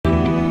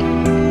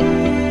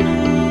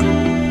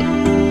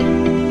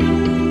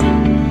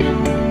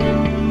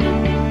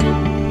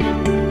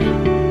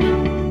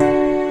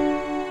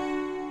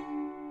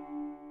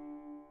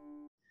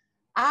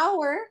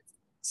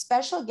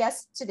special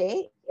guest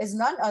today is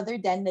none other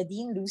than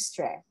Nadine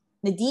Lustre.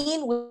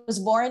 Nadine was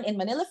born in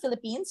Manila,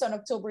 Philippines on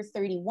October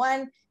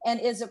 31 and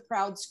is a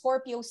proud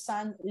Scorpio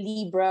Sun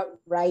Libra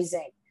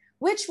rising,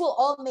 which will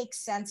all make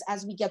sense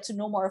as we get to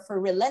know more of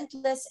her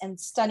relentless and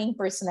stunning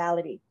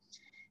personality.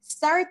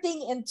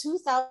 Starting in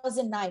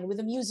 2009 with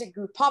the music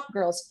group Pop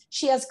Girls,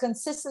 she has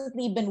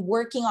consistently been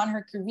working on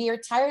her career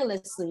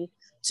tirelessly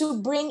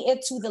to bring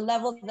it to the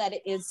level that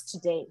it is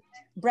today.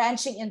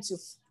 Branching into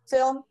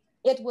film,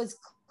 it was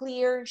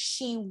clear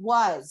she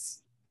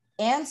was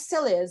and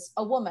still is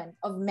a woman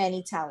of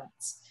many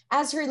talents.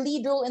 As her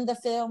lead role in the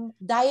film,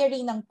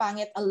 Diary ng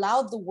Pangit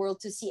allowed the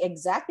world to see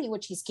exactly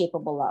what she's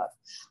capable of.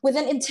 With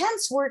an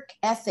intense work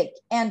ethic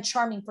and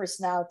charming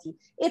personality,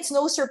 it's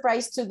no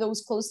surprise to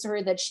those close to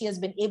her that she has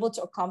been able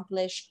to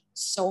accomplish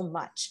so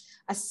much.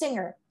 A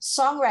singer,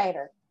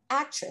 songwriter,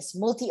 actress,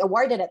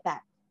 multi-awarded at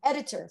that,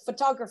 editor,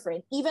 photographer,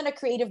 and even a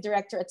creative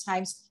director at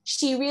times,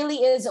 she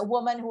really is a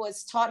woman who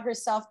has taught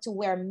herself to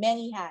wear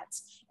many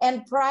hats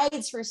and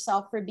prides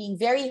herself for being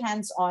very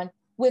hands-on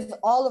with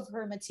all of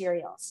her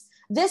materials.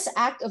 This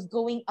act of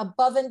going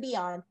above and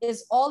beyond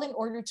is all in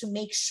order to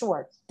make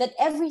sure that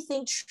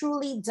everything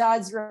truly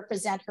does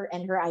represent her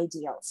and her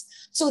ideals,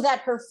 so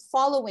that her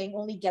following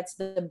only gets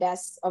the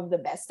best of the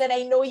best. And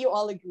I know you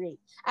all agree.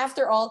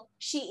 After all,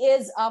 she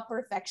is a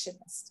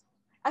perfectionist.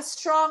 A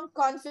strong,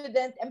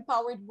 confident,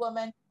 empowered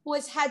woman who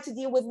has had to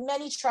deal with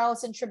many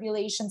trials and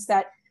tribulations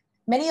that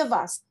many of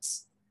us,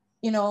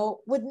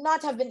 would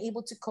not have been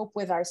able to cope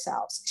with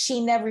ourselves. She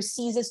never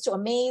ceases to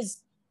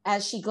amaze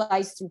as she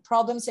glides through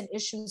problems and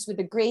issues with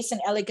the grace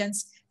and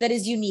elegance that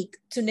is unique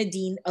to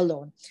Nadine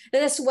alone.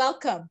 Let us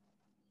welcome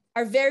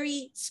our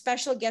very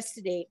special guest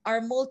today,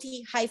 our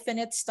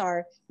multi-hyphenate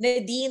star,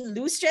 Nadine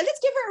Lustre. Let's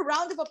give her a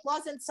round of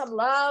applause and some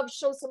love.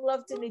 Show some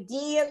love to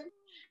Nadine.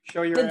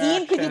 Show your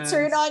Nadine, actions. could you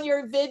turn on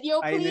your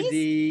video, Hi, please?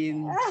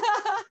 Nadine.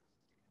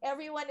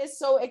 Everyone is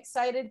so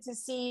excited to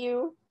see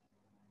you.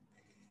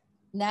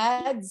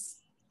 Nads.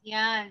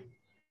 Yeah.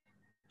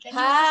 Can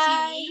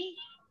Hi. you see me?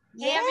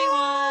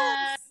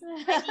 Yes.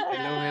 Hey, everyone.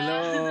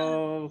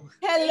 Hello.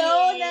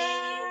 Hello, Hey.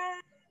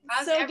 Nads.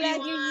 How's So everyone?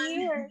 glad you're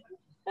here.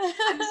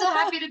 I'm so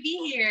happy to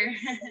be here.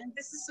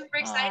 This is super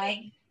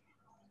exciting.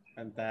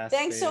 Fantastic.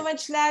 Thanks so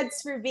much,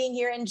 Nads, for being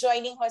here and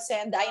joining Jose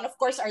and I, and of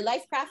course, our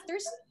Life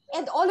Crafters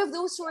and all of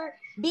those who are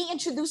being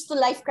introduced to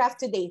Lifecraft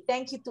today.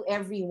 Thank you to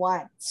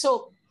everyone.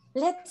 So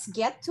let's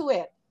get to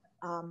it.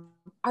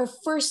 Our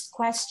first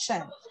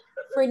question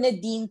for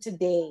Nadine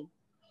today: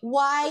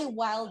 why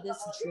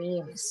wildest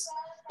dreams?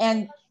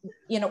 And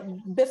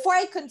before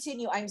I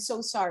continue, I'm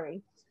so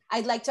sorry.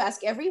 I'd like to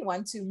ask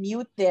everyone to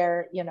mute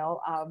their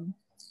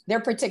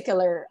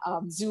particular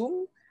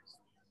Zoom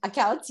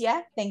accounts.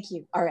 Yeah, thank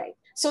you. All right.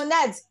 So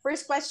Nads,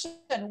 first question: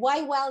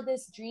 why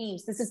Wildest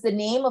Dreams? This is the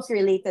name of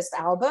your latest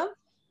album,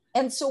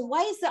 and so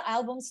why is the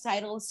album's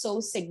title so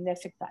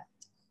significant?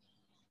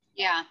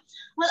 Yeah.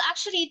 Well,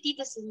 actually,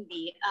 Tita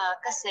Cindy,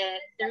 kasi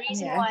the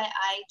reason why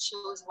I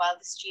chose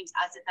Wildest Dreams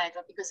as the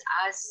title, because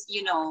as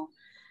you know,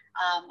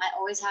 I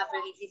always have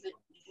really vivid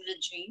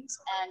dreams,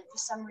 and for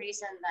some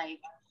reason,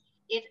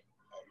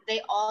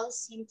 they all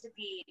seem to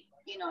be,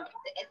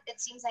 it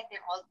seems like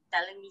they're all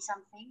telling me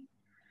something.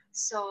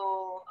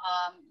 So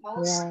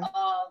most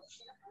of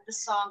the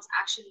songs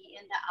actually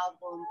in the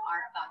album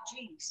are about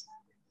dreams.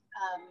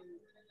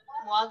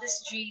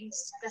 Wildest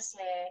Dreams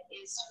kasi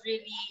is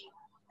really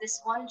this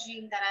one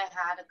dream that I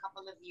had a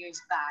couple of years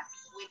back,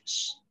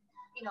 which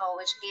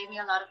which gave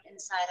me a lot of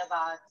insight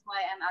about who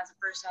I am as a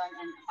person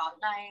and about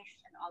life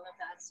and all of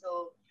that.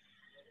 So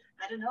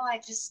I don't know.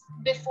 I just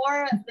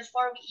before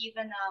we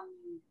even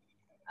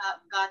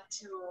got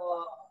to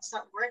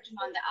start working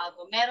on the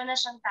album, meron na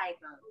siyang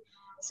title.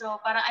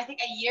 So parang I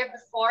think a year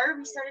before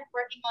we started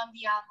working on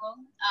the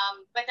album,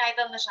 by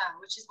title na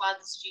siya, which is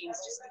Wildest Dreams,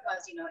 just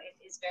because it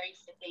is very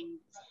fitting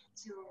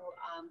to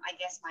I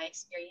guess my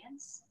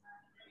experience.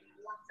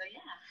 So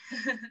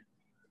yeah.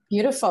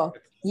 Beautiful.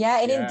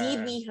 Yeah, and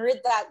indeed we heard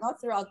that not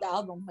throughout the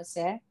album,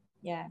 Jose.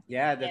 Yeah.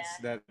 Yeah,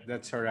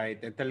 that's all right.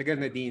 And talaga,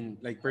 Nadine,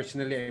 like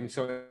personally, I'm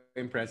so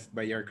impressed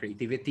by your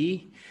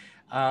creativity.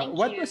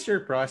 What was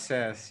your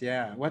process?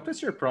 Yeah, what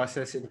was your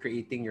process in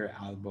creating your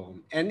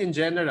album? And in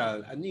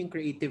general, ano yung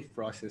creative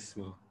process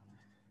mo?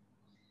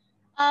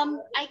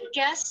 I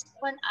guess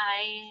when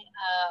I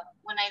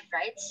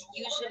write,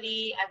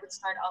 usually I would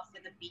start off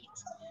with a beat.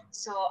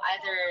 So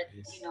either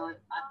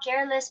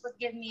Careless would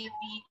give me a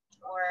beat,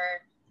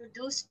 or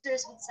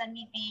producers would send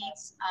me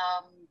beats.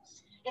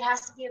 It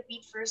has to be a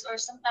beat first, or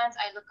sometimes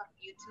I look up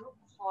YouTube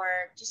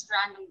for just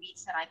random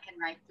beats that I can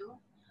write to.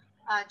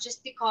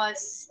 Just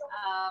because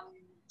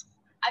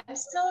I'm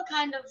still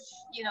kind of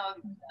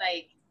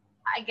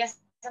I guess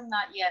I'm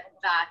not yet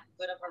that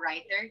good of a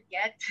writer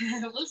yet.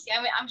 We'll see. I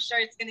mean, I'm sure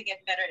it's gonna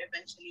get better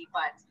eventually,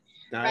 but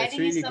No,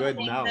 writing it's really is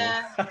something good now.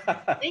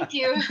 thank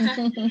you.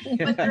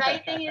 But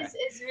writing is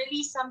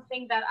really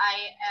something that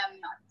I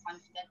am not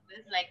confident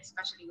with, like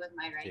especially with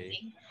my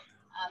writing.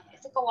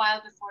 It took a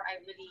while before I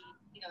really,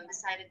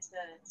 decided to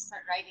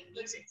start writing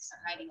music,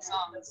 start writing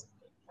songs.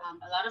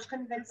 a lot of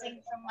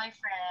convincing from my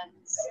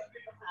friends.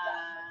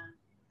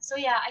 So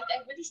yeah, I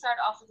really start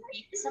off with a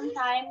beat.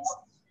 Sometimes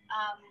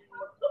um,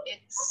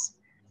 it's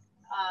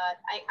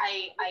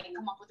I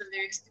come up with the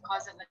lyrics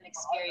because of an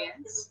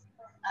experience.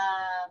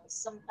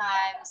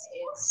 Sometimes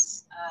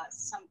it's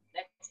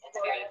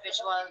very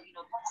visual,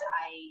 because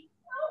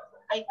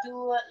I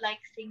do like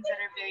things that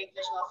are very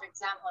visual. For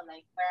example,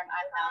 like where I'm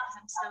at now, because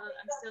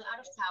I'm still out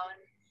of town.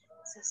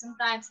 So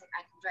sometimes like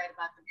I can write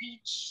about the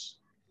beach,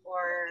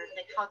 or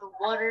like how the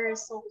water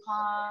is so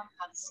calm,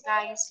 how the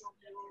sky is so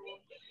blue.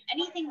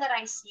 Anything that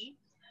I see,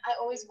 I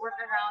always work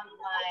around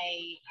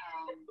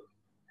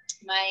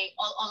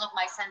all of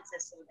my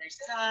senses. So there's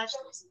touch,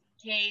 there's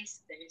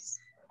taste,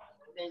 there's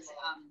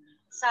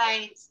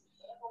sights,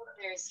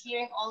 there's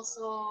hearing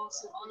also.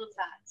 So all of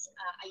that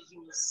I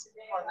use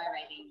for my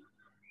writing.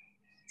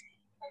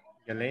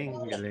 Galing,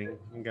 galing.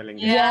 Ang galing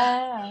niya.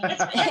 Yeah. Yeah.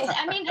 It's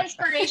I mean,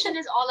 inspiration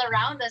is all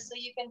around us, so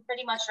you can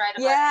pretty much write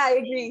about Yeah, I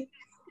anything. agree.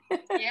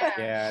 Yeah.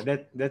 Yeah,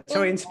 that's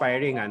so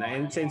inspiring, Anna.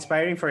 And it's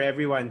inspiring for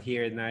everyone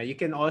here na you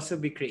can also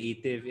be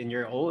creative in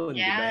your own,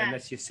 di ba? And Yeah.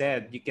 as you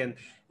said,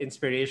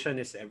 inspiration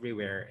is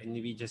everywhere and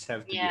we just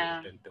have to be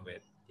Yeah. open to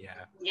it.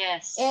 Yeah.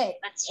 Yes, and,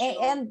 that's and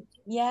true. and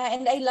yeah,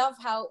 and I love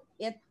how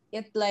it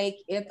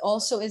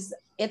also is,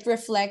 it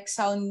reflects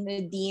how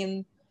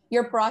Nadine,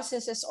 your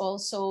process is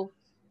also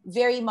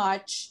very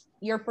much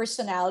your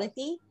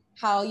personality,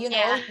 how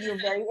Yeah.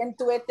 you're very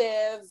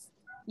intuitive.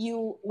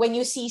 You, when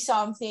you see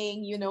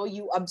something, you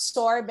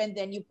absorb and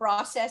then you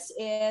process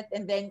it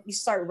and then you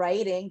start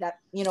writing that,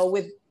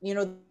 with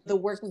the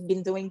work we've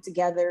been doing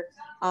together.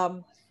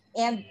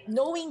 And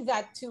knowing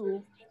that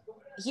too,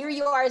 here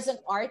you are as an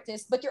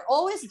artist, but you're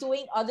always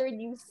doing other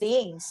new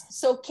things.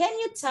 So can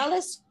you tell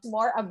us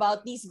more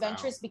about these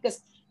ventures? Wow.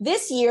 Because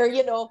this year,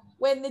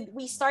 when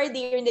we started the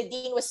year,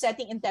 Nadine was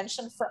setting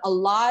intention for a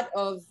lot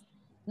of,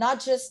 not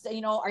just, A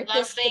lot of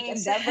artistic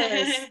things.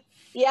 endeavors.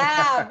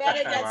 Yeah,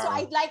 better than. So Wow.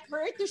 I'd like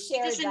her to Tita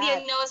share Cynthia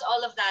that. knows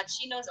all of that.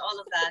 She knows all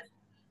of that.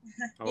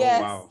 Oh,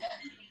 Yes. wow.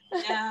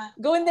 Yeah.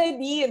 Go,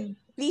 Nadine.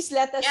 Please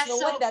let us Yeah. know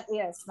what So that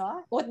is,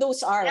 no? What those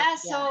are. yeah.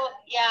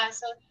 Yeah.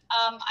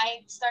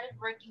 I started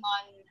working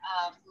on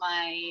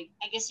my.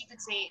 I guess you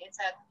could say it's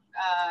a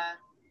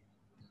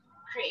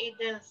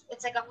creative.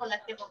 It's like a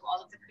collective of all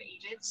of the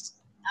creatives,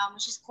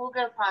 which is Cool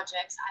Girl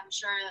Projects. I'm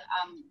sure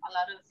a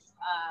lot of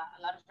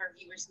our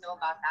viewers know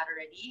about that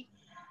already.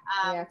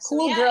 Yeah. So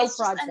Cool yeah, girl it's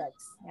just an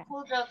projects. Yeah.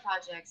 Cool Girl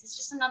Projects. It's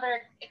just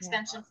another Yeah.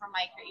 extension for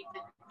my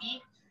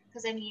creativity,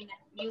 because I mean,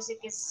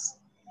 music is,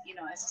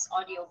 it's just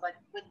audio, but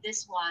with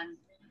this one,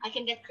 I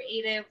can get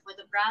creative with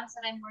the brands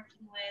that I'm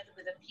working with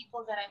the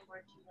people that I'm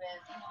working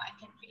with. I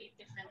can create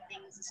different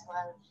things as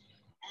well.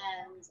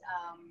 And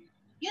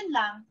yun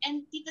lang.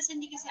 And Tita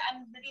Cindy, kasi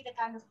I'm really the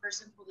kind of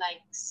person who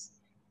likes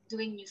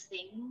doing new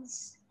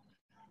things.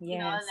 Like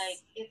Yes.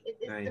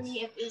 to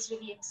me, Nice. it is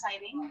really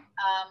exciting.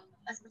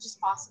 As much as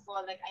possible,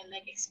 like I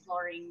like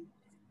exploring.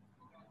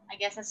 I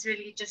guess that's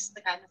really just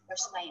the kind of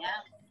person I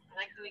am. I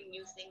like doing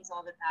new things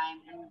all the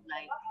time, and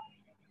like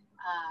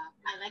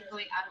I like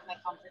going out of my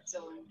comfort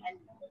zone.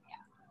 And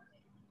yeah,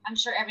 I'm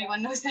sure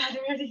everyone knows that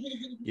already.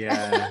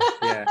 Yeah,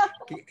 yeah.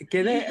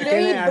 Can I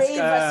Very ask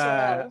brave as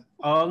well.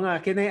 oo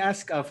nga, can I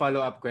ask a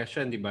follow-up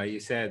question, 'di ba?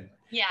 You said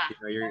Yeah,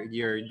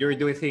 you're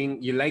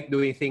doing you like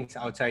doing things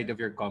outside of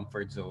your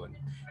comfort zone.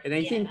 And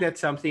I think yeah,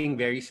 that's something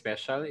very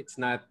special. It's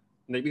not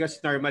like, because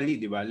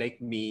normally, 'di ba, like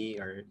me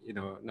or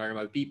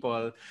normal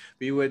people,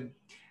 we would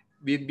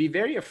we'd be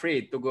very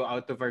afraid to go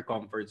out of our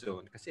comfort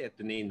zone kasi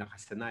ito na yung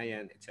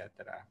nakasanayan,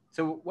 etc.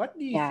 So what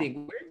do you Yeah.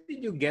 think? Where did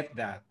you get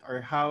that?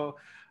 Or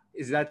how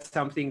is that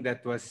something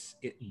that was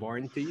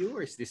born to you,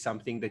 or is this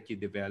something that you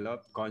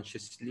developed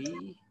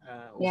consciously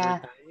over Yeah.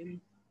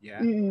 time?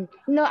 Yeah.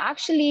 No,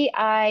 actually,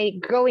 I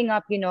growing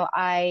up,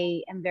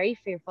 I am very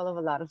fearful of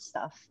a lot of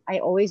stuff. I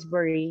always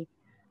worry.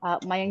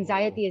 My Oh,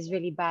 anxiety is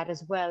really bad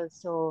as well.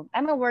 So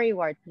I'm a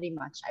worrywart pretty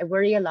much. I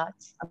worry a lot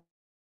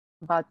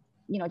about,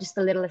 just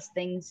the littlest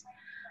things.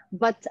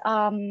 But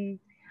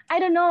I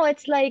don't know.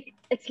 It's like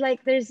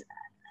there's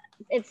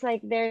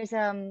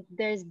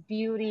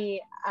beauty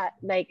at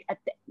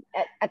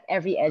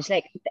every edge.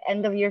 Like at the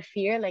end of your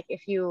fear, like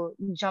if you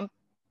jump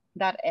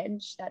that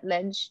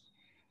ledge,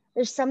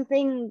 there's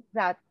something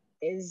that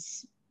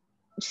is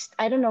just,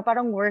 I don't know,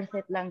 parang worth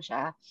it lang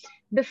siya.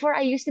 Before,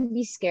 I used to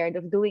be scared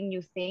of doing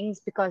new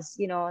things because,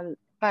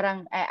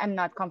 parang I'm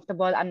not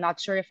comfortable. I'm not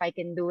sure if I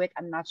can do it.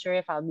 I'm not sure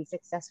if I'll be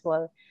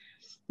successful.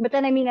 But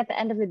then, I mean, at the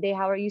end of the day,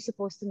 how are you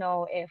supposed to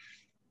know if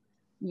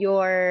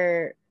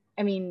you're,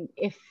 I mean,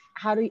 if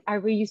how do are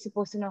you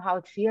supposed to know how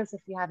it feels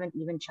if you haven't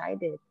even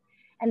tried it?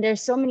 And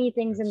there's so many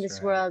things in that's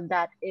this right. world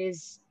that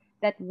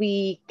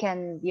we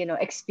can,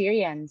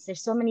 experience.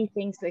 There's so many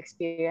things to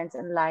experience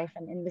in life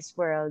and in this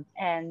world,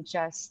 and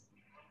just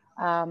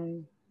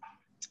um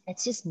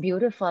it's just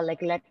beautiful,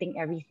 like letting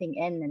everything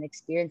in and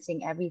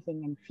experiencing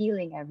everything and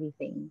feeling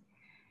everything,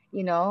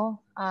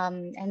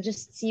 and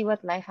just see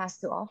what life has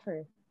to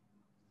offer.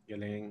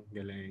 Galing,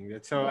 galing.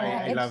 That's so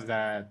Yeah, I and love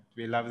that.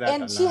 We love that a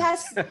and she lot.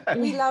 has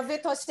we love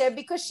it, Jose,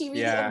 because she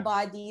really Yeah,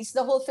 embodies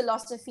the whole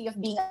philosophy of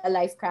being a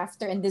life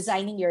crafter and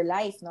designing your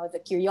life, no, the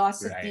right.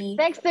 curiosity.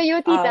 Thanks to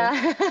you, um Tita.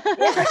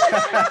 yeah.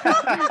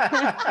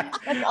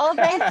 That's all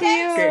And thanks to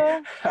thanks.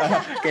 you.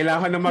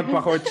 Kailangan ko na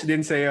magpa-coach din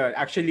sa'yo.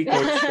 Actually,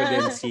 coach ko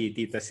din si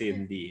Tita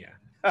Cindy.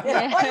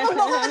 Yeah. Oy, wag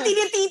mo ko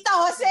tinitita,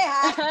 Jose,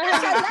 ha?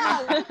 Siya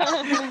lang.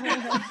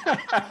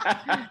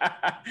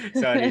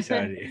 Sorry,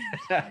 sorry.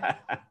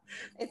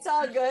 It's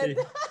all good.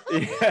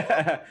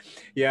 Yeah,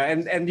 yeah,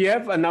 and you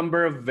have a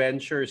number of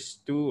ventures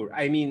too.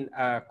 I mean,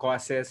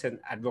 causes and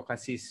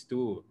advocacies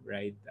too,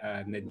 right,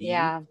 Nadine?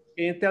 Yeah.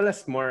 Can you tell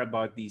us more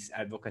about these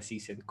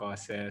advocacies and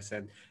causes,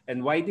 and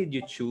why did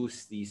you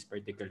choose these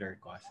particular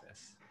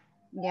causes?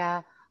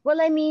 Yeah. Well,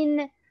 I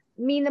mean,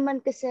 me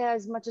naman kasi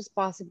as much as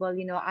possible,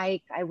 I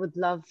would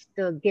love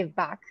to give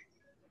back.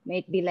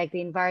 May it be like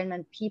the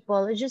environment,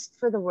 people, or just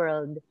for the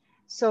world.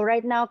 So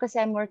right now, kasi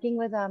I'm working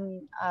with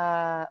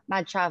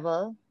Mad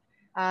Travel,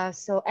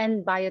 so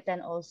and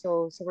Bioten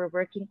also. So we're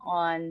working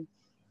on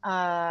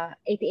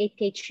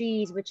 88K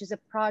trees, which is a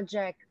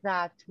project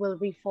that will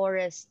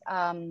reforest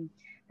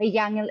the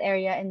Yangil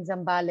area in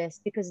Zambales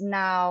because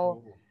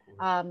now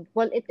Oh, cool.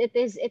 well, it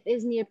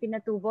is near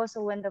Pinatubo.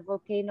 So when the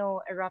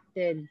volcano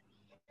erupted,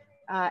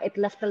 it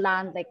left the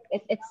land like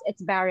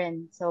it's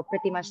barren. So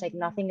pretty much like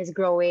nothing is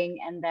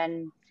growing. And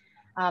then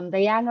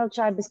the Yangel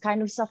tribe is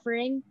kind of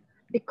suffering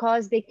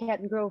because they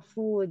can't grow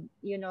food.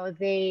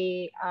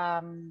 They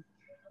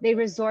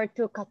resort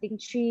to cutting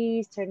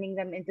trees, turning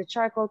them into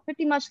charcoal.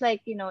 Pretty much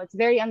like it's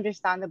very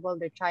understandable.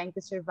 They're trying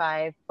to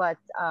survive, but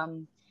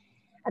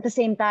at the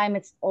same time,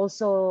 it's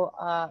also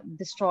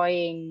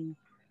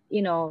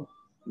you know,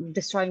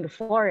 destroying the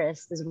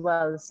forest as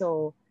well.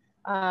 So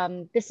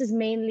this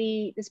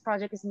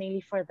project is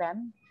mainly for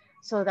them,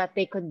 so that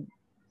they could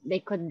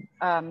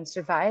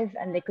survive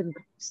and they could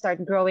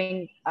start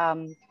growing.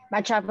 My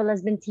travel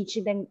has been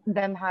teaching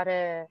them how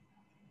to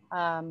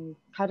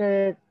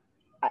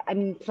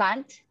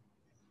plant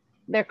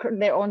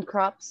their own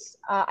crops.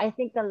 I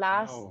think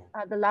Wow.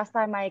 the last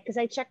time because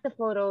I checked the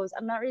photos,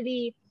 I'm not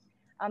really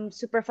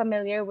super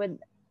familiar with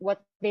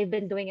what they've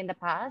been doing in the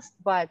past,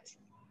 but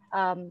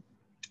um,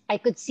 I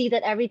could see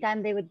that every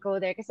time they would go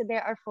there, because there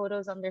are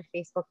photos on their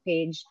Facebook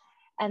page,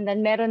 and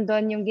then meron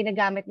doon yung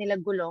ginagamit nila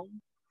gulong,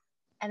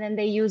 and then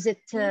they use it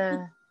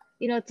to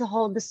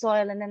hold the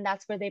soil, and then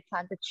that's where they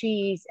plant the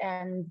trees.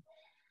 And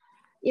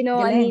I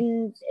Galing.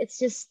 mean, it's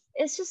just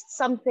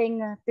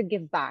something to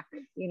give back,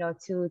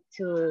 to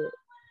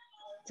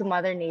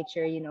Mother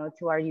Nature,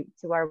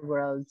 to our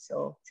world,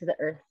 so to the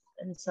earth.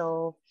 And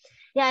so,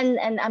 yeah,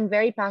 and I'm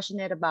very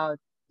passionate about,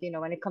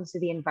 when it comes to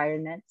the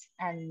environment,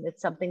 and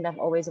it's something that I've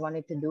always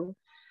wanted to do.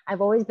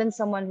 I've always been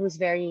someone who's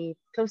very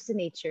close to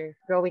nature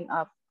growing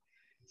up.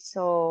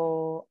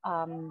 So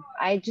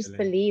I just Galing.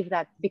 believe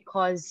that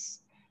because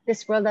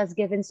this world has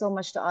given so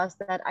much to us,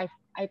 that I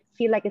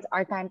feel like it's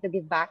our time to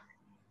give back,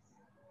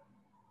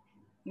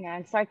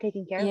 and start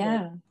taking care of it.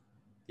 Yeah.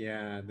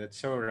 Yeah, that's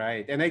so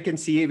right. And we can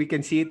see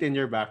it in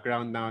your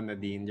background now,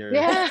 Nadine. You're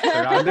Yeah.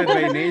 surrounded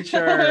by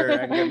nature.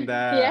 Ang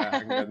ganda. Ang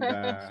Yeah.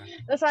 ganda.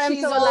 That's why I'm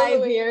She's so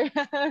alive always, here.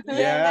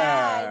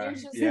 yeah, and you're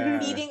Yeah, just yeah.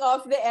 feeding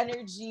off the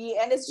energy.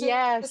 And it's just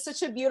Yes.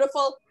 such a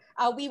beautiful,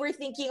 we were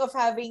thinking of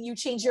having you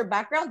change your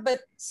background, but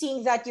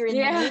seeing that you're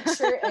in Yeah.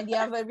 nature and you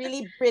have a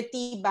really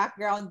pretty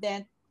background,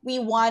 then we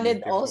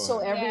wanted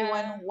also Beautiful.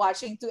 everyone Yeah.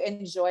 watching to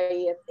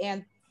enjoy it.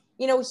 And,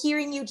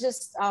 hearing you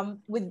just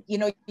with,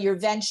 your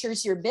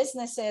ventures, your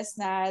businesses,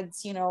 Nads,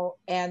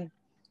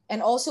 and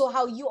also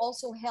how you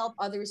also help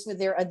others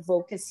with their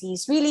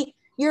advocacies. Really,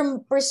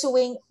 you're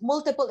pursuing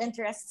multiple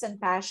interests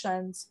and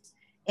passions.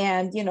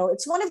 And,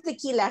 it's one of the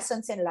key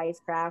lessons in life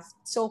craft.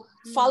 So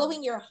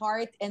following your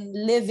heart and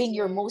living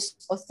your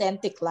most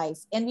authentic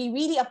life. And we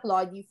really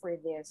applaud you for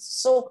this.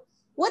 So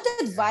what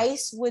Yeah.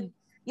 advice would,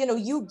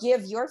 you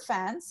give your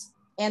fans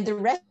and the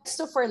rest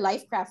of our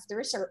life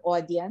crafters or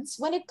audience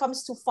when it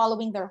comes to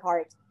following their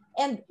heart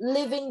and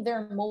living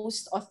their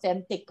most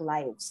authentic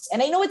lives?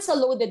 And I know it's a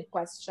loaded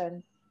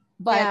question,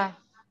 but Yeah.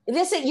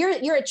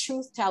 you're a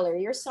truth teller.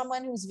 You're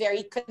someone who's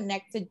very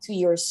connected to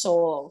your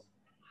soul.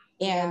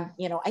 And,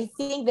 Yeah. I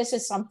think this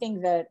is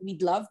something that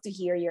we'd love to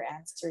hear your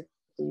answer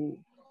to.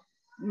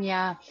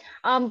 Yeah.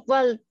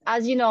 Well,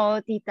 as you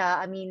know,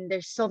 Tita, I mean,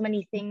 there's so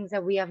many things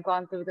that we have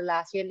gone through the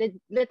last year.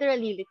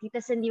 Literally,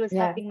 Tita Cindy was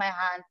Yeah. helping my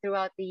hand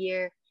throughout the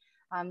year,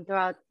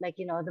 throughout like,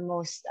 the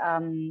most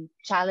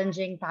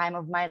challenging time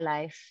of my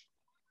life.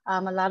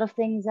 A lot of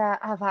things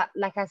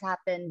has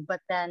happened,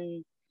 but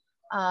then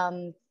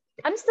um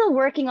I'm still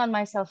working on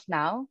myself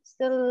now,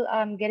 still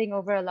getting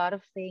over a lot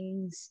of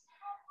things,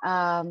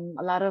 a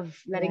lot of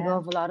letting go Yeah.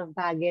 of a lot of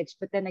baggage.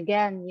 But then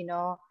again,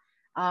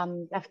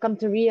 I've come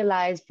to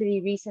realize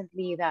pretty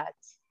recently that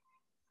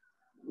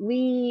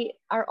we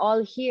are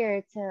all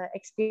here to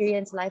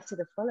experience life to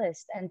the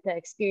fullest and to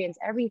experience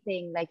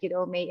everything, like,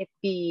 may it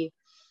be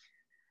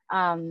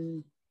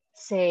um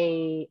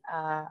say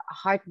a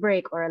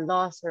heartbreak or a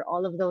loss or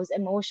all of those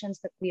emotions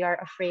that we are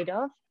afraid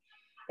of.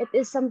 it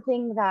is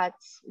something that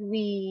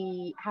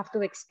we have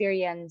to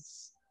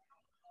experience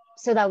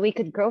so that we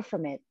could grow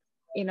from it.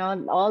 You know,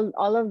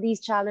 all of these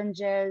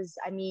challenges.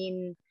 I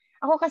mean,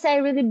 ako kasi I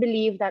really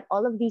believe that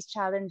all of these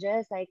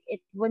challenges, like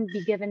it wouldn't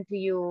be given to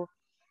you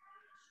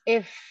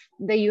if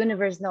the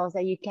universe knows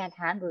that you can't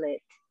handle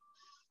it.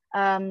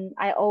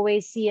 I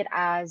always see it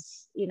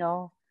as, you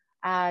know,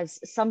 as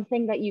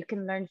something that you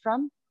can learn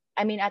from.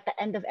 I mean, at the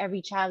end of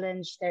every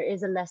challenge, there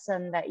is a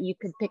lesson that you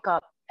could pick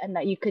up and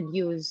that you could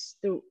use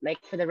through,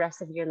 like, for the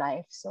rest of your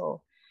life.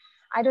 So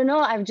I don't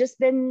know.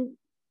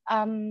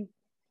 Um,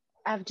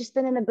 I've just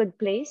been in a good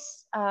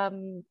place,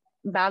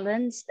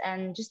 balanced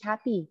and just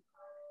happy.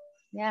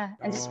 Yeah,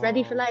 and just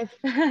ready for Oh, life.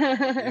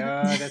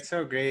 yeah, that's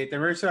so great.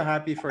 And we're so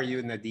happy for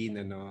you, Nadine,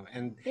 ano.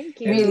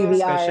 Thank Really, And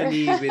we you. are.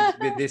 especially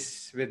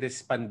with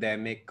this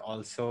pandemic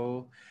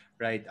also,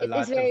 right? A It is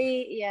lot of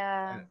very,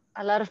 yeah,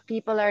 uh, a lot of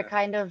people are yeah.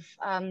 kind of,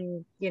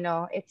 you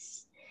know,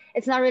 it's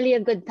not really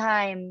a good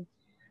time.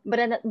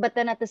 But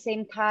then at the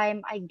same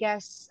time, I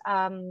guess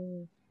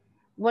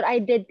what I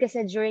did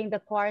kasi during the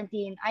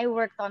quarantine, I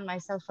worked on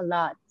myself a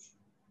lot.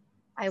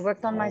 I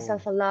worked on Oh,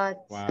 myself a lot.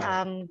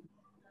 wow.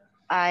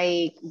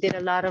 I did a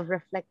lot of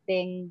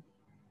reflecting,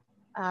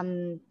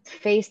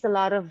 faced a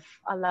lot of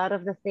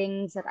the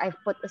things that I've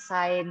put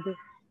aside,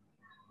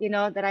 you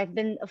know, that I've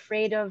been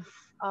afraid of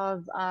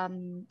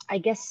I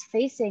guess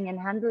facing and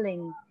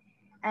handling.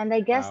 And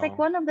I guess like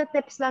Wow. one of the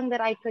tips lang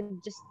that I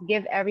could just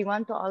give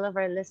everyone, to all of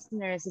our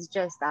listeners, is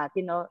just that,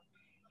 you know,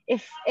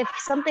 if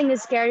something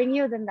is scaring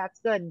you, then that's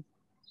good,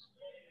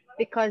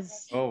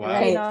 because Oh, wow.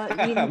 Right.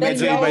 you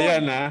That's Medyo iba right. know,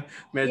 yan, ah.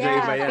 Medyo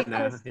iba yeah, yan,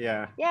 ah. because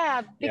Yeah.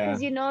 yeah, Yeah. because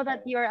you know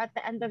that you're at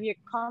the end of your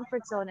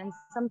comfort zone, and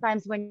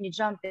sometimes when you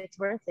jump, it's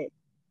worth it,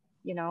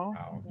 you know.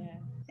 Wow. Yeah.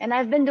 And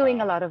I've been doing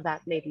a Wow. lot of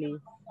that lately,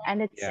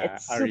 and it's Yeah.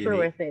 Oh, super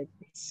really? worth it.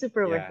 It's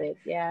super worth Yeah. it.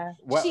 Yeah.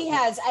 She What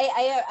has.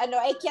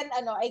 I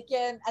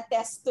can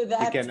attest to you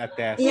that. can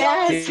attest. We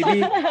always Yes. talk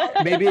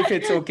Maybe about if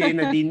it's okay,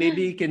 Nadine,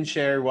 maybe you can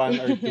share one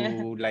or Yeah.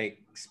 two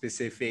like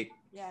specific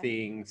yeah.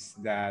 things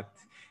that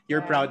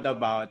you're Yeah. proud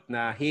about.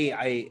 Na hey,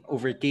 I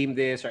overcame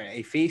this or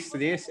I faced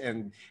this,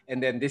 and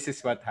then this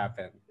is what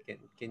happened.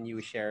 Can you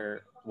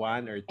share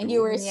one or And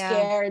you two? were Yeah.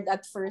 scared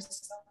at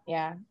first.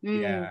 Yeah.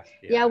 Mm. Yeah.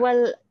 Yeah. Yeah.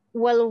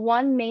 Well,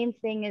 one main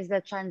thing is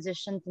the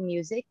transition to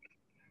music.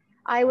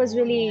 I was Oh.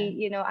 Yeah.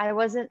 really, I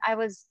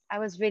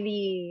was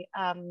really,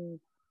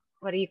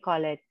 what do you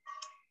call it?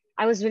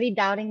 I was really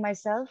doubting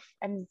myself,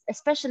 and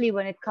especially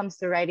when it comes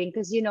to writing,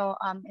 because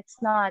it's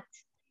not.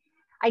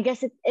 I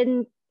guess it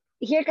in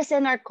here kasi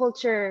in our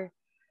culture,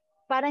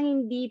 parang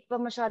hindi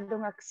pa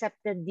masyadong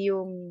accepted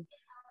yung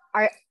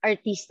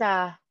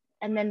artista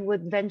and then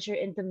would venture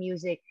into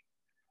music.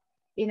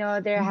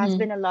 There has Mm-hmm.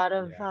 been a lot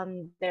of Yeah.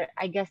 there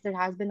I guess there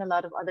has been a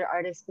lot of other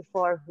artists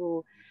before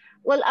who,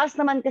 well, us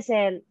naman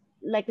kasi,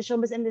 like the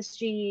showbiz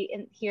industry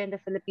here in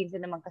the Philippines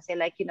din naman kasi,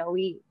 like,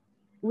 we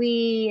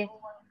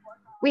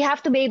we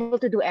have to be able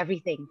to do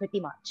everything pretty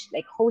much,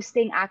 like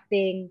hosting,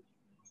 acting,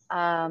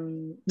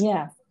 um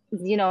Yeah.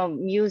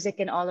 music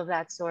and all of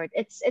that sort.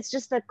 It's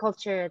just the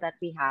culture that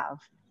we have.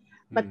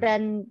 But Mm.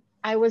 then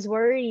I was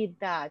worried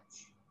that,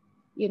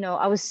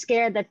 I was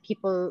scared that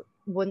people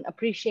wouldn't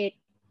appreciate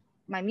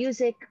my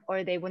music,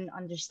 or they wouldn't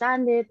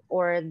understand it,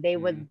 or they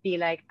Mm. would be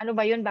like, ano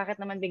ba yun,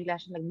 bakit naman bigla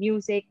siya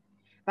nag-music,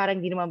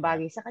 parang di naman Yeah.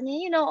 bagay sa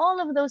kanya,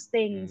 all of those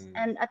things. Mm.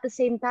 And at the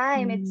same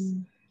time, it's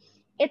Mm.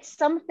 it's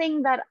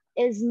something that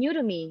is new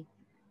to me.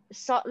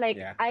 So like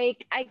Yeah.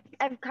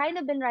 I've kind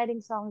of been writing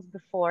songs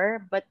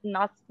before, but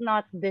not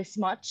this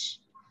much.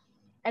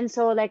 And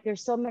so, like,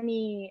 there's so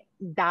many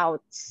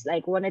doubts,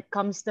 like when it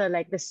comes to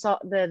like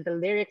the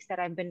lyrics that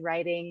I've been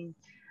writing,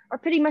 or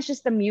pretty much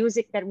just the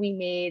music that we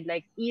made,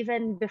 like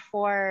even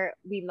before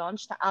we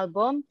launched the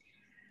album.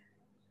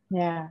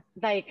 Yeah.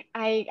 Like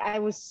I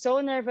was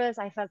so nervous,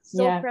 I felt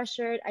so Yeah.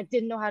 pressured, I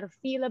didn't know how to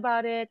feel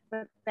about it.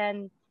 But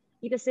then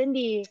Tita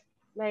Cindy,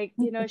 like,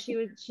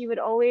 she would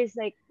always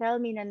like tell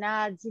me,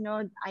 Nanads,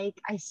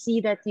 I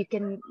see that you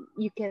can,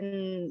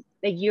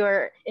 like,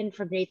 you're in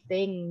for great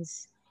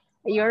things,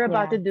 you're Wow.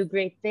 about Yeah. to do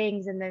great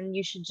things, and then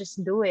you should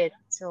just do it.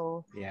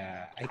 So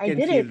Yeah, I I can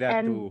did feel it, that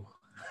and too.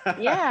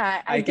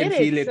 yeah, I I can did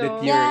feel it. it that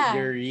So you're Yeah.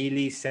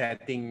 really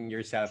setting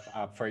yourself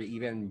up for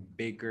even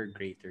bigger,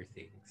 greater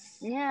things.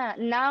 yeah,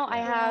 now i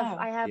Yeah. have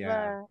Yeah. i have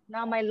Yeah.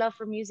 now my love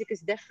for music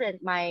is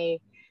different. My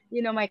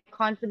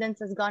confidence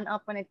has gone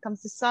up when it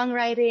comes to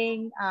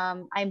songwriting.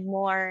 I'm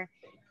more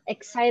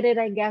excited,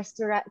 I guess,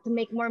 to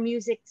make more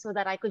music, so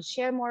that I could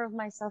share more of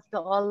myself to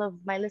all of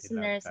my I love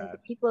listeners, and to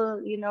that.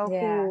 people, Yeah.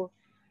 who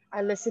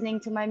are listening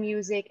to my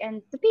music,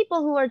 and to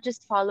people who are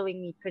just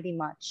following me, pretty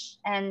much.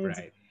 And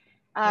Right.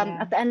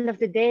 Yeah. at the end of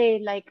the day,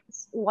 like,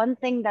 one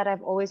thing that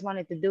I've always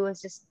wanted to do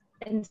is just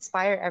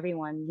inspire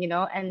everyone,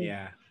 and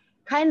Yeah.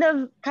 kind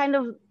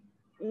of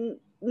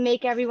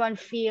make everyone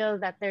feel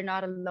that they're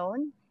not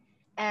alone,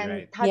 and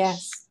Right. touch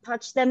Yes.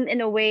 touch them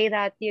in a way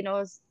that,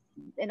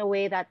 in a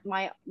way that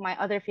my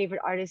other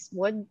favorite artists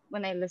would,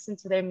 when I listen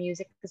to their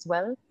music as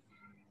well.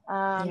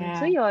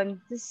 So Yeah.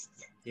 yun, just,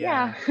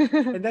 yeah.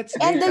 Yeah. And that's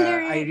And great. the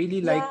I lyric.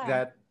 really like Yeah.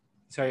 that.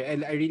 Sorry,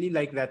 I really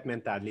like that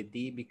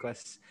mentality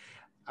because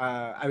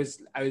I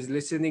was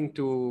listening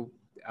to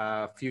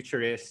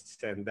futurists,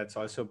 and that's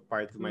also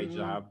part of my Mm-mm.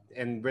 job.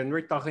 And when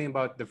we're talking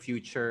about the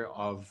future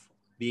of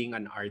being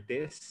an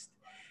artist,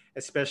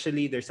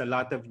 especially there's a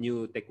lot of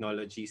new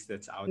technologies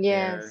that's out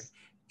there, Yes.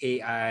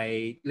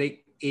 AI,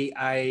 like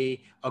AI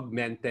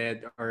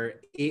augmented or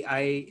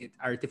AI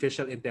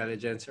artificial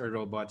intelligence or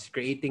robots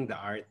creating the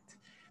art.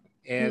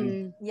 And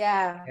Mm.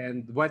 Yeah.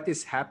 what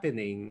is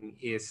happening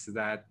is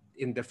that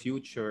in the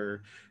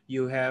future,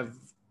 you have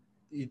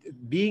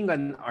being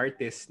an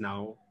artist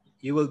now,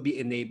 you will be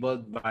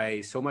enabled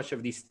by so much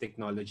of these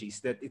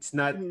technologies that it's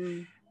not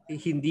Mm.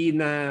 hindi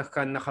na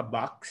ka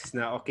nakabox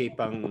na okay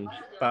pang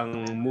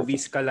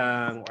movies ka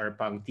lang or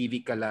pang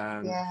TV ka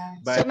lang, Yeah.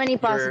 So but many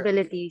you're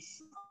possibilities.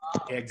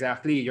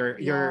 exactly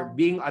you're Yeah.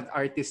 being an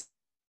artist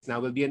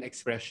now will be an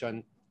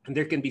expression, and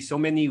there can be so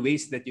many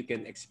ways that you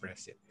can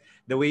express it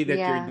the way that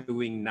you're Yeah.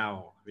 doing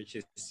now, which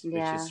is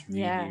Yeah. really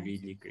Yeah.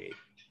 really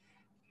great.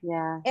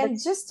 Yeah. And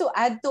That's just to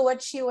add to what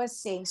she was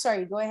saying,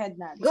 sorry, go ahead,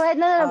 go Nats. ahead.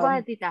 No, no, no, go Um,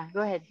 ahead, Tita.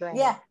 Go ahead. Go ahead.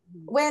 yeah,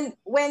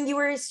 when you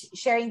were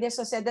sharing this,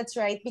 I said that's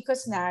right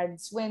because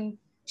Nads, when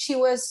she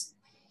was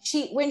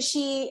when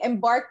she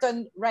embarked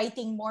on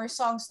writing more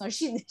songs, no,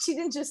 she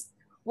didn't just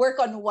work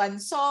on one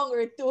song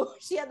or two.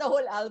 She had a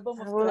whole album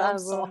The of whole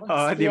 12 album.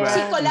 Oh, songs. di ba? She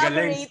Yeah. Ang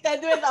galing. collaborated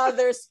with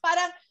others.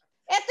 Parang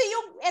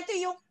eto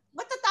yung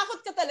matatakot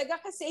ka talaga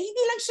kasi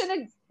hindi lang siya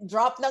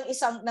nag-drop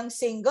ng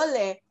single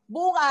eh.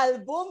 Buong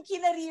album,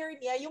 kinareer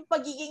niya yung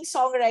pagiging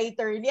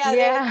songwriter niya. Then,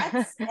 Yeah.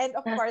 and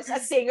of course,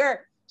 a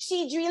singer.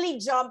 She really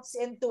jumps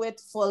into it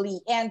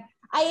fully. And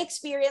I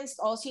experienced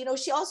also,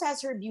 she also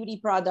has her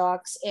beauty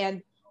products.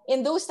 And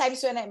in those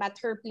times when I'm at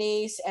her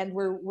place and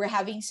we're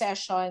having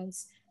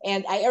sessions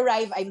and I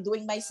arrive, I'm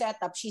doing my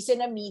setup, she's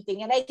in a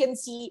meeting, and I can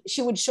see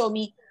she would show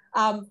me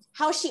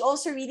how she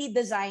also really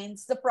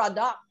designs the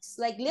products.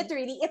 Like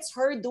literally, it's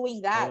her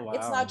doing that. Oh,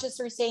 It's not wow.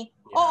 just her saying,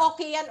 Yeah. "Oh,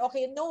 okay, yan,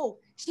 okay." No,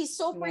 she's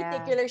so Yeah.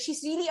 particular.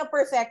 She's really a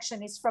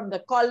perfectionist from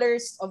the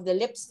colors of the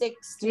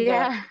lipsticks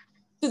Yeah.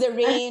 to the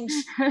range,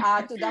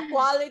 to the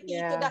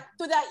quality, to Yeah.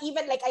 the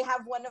even like I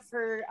have one of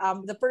her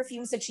the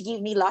perfumes that she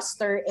gave me,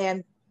 Luster,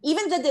 and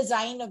even the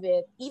design of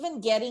it, even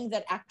getting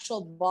that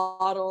actual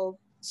bottle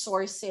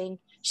sourcing,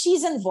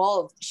 she's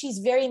involved. She's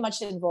very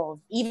much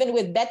involved, even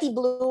with Betty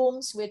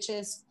Blooms, which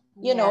is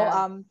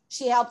Yeah.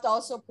 she helped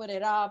also put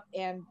it up,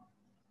 and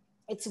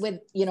it's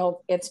with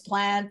it's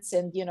plants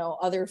and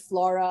other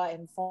flora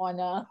and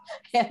fauna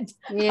and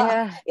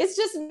Yeah. it's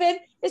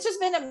just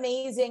been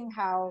amazing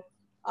how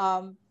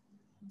um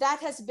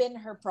that has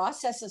been her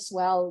process as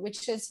well,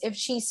 which is if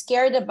she's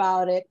scared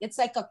about it, it's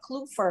like a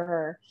clue for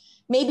her.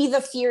 Maybe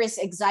the fear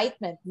is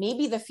excitement,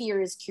 maybe the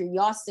fear is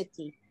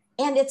curiosity,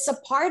 and it's a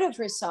part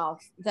of herself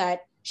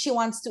that she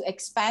wants to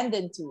expand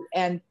into.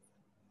 And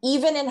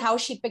even in how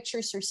she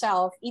pictures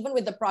herself, even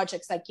with the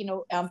projects, like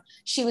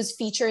she was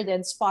featured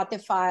in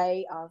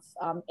Spotify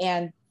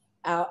and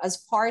as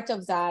part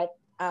of that,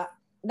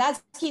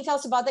 that's can you tell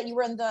us about that? You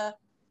were in the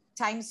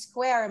Times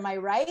Square, am I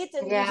right?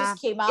 And you Yeah. just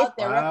came It out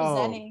there Wow.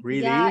 representing. yeah,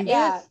 Really?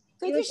 Yeah, it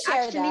could you was share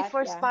actually that?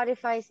 for Yeah,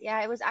 Spotify's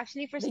it was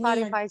actually for the New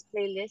York Spotify's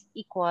playlist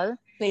Equal.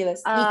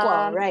 playlist,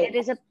 equal, It right?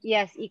 is a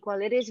yes,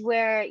 Equal. It is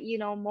where,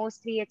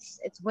 mostly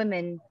it's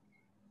women.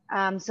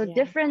 So Yeah,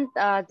 different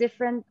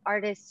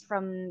artists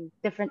from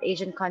different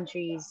Asian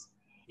countries.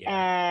 Yeah.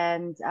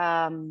 And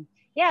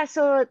yeah,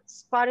 so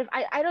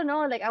Spotify, I don't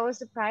know, like I was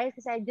surprised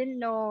because I did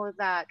know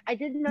about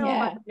the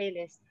yeah,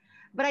 playlist,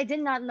 but I did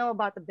not know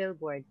about the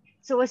Billboard.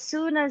 So as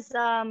soon as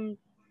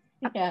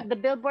yeah, the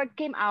Billboard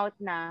came out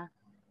na,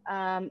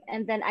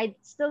 and then I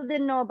still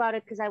didn't know about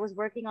it because I was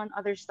working on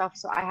other stuff,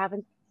 so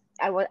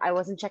I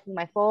wasn't checking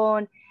my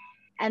phone.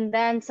 And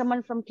then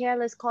someone from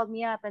Careless called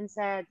me up and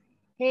said,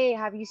 "Hey,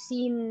 have you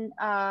seen?"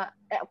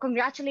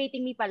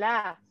 Congratulating me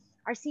pala.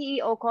 Our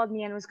CEO called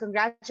me and was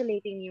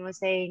congratulating me, was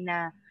saying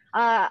na,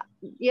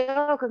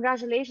 "Yo,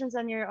 congratulations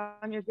on your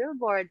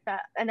billboard."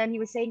 And then he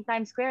was saying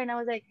Times Square, and I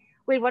was like,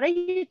 "Wait, what are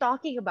you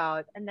talking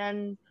about?" And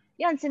then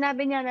yeah, and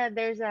sinabi niya na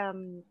there's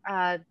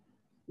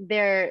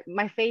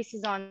my face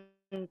is on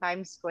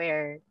Times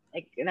Square,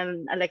 like in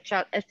an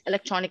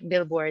electronic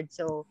billboard.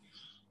 So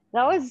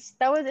Wow.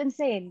 that was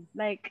insane.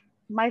 Like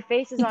my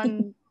face is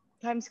on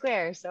Times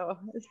Square, so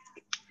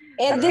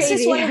and that's this Alright.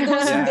 is crazy. one of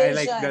those Yeah, I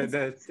like the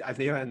visions.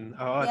 ano yun.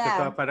 Oo, totoo.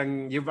 Yeah,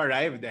 Parang you've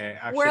arrived eh.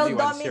 Actually, world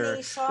once you're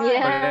domination.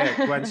 correct,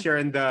 Yeah, once you're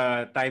in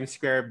the Times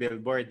Square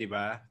billboard, di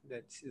ba?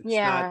 It's not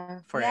yeah,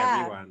 for Yeah,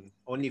 everyone.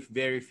 Only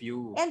very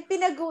few and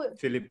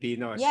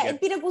Filipinos yeah, and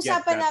get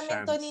pinag-usapan that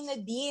namin to ni chance.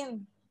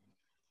 Nadine.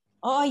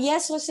 Oh,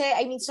 yes, Jose.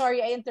 I mean,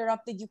 sorry, I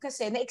interrupted you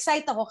kasi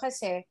na-excite ako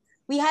kasi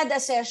we had a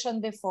session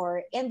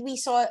before and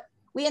nakita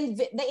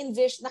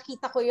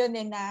ko yun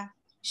na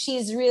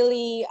she's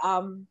really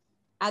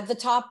at the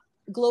top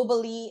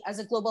globally as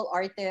a global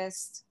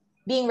artist,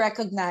 being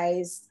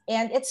recognized.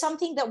 And it's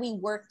something that we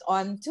worked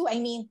on too. I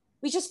mean,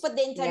 we just put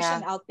the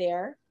intention yeah, out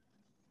there,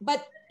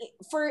 but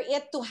for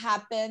it to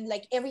happen,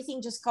 like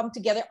everything just come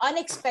together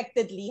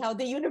unexpectedly, how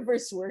the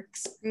universe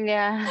works.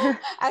 Yeah.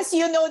 As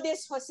you know,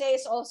 this Jose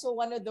is also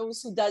one of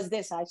those who does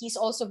this. Huh? He's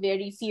also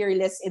very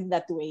fearless in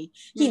that way.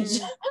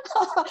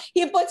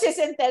 He puts his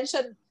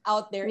intention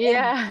out there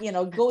and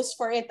Yeah. goes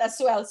for it as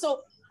well.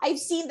 So I've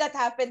seen that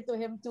happen to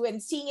him too,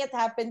 and seeing it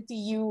happen to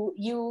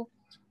you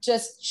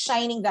just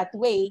shining that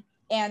way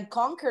and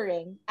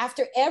conquering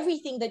after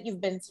everything that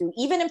you've been through,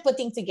 even in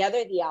putting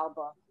together the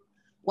album.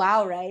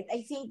 Wow, right?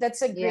 I think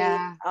that's a great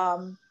Yeah.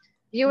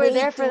 You were way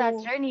there for that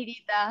to journey,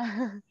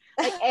 Dita.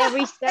 Like and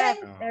every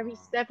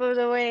step of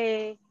the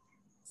way.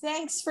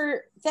 thanks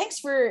for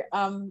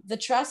the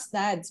trust,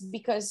 Nads,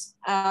 because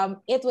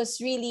it was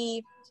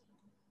really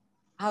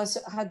how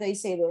do I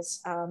say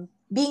this?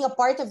 Being a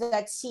part of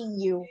that, seeing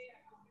you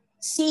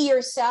see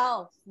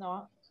yourself,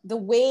 no?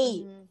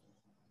 Mhm.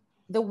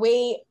 The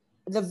way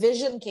the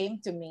vision came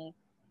to me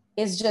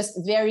is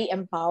just very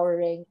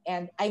empowering,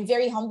 and I'm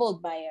very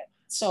humbled by it.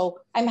 So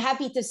I'm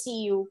happy to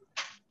see you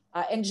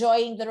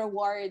enjoying the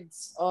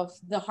rewards of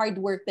the hard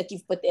work that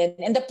you've put in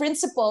and the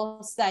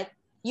principles that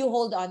you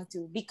hold on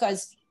to,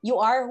 because you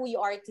are who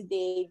you are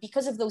today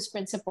because of those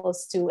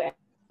principles too.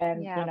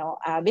 And Yeah.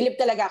 bilib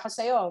talaga ako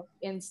sa'yo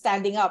in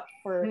standing up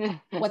for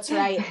what's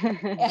right.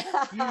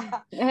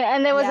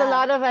 And there was a Yeah.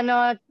 lot of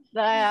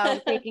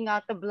taking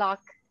out the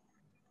block.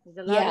 There's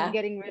a lot of Yeah.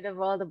 getting rid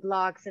of all the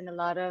blocks and a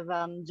lot of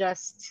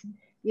just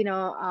you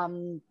know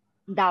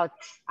doubt.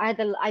 I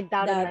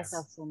doubted That's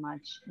myself so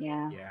much.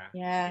 Yeah. Yeah.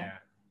 yeah. Yeah.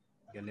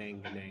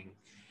 Galing, galing.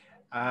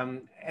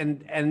 And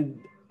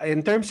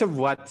in terms of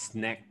what's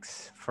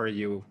next for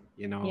you,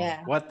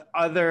 Yeah. what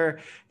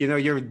other,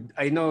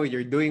 I know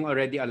you're doing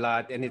already a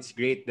lot, and it's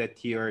great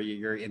that you're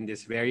in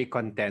this very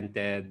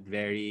contented,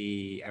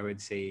 very, I would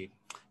say,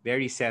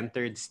 very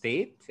centered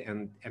state,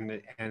 and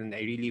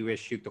I really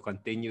wish you to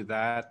continue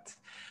that.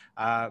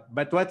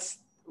 But what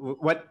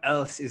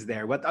else is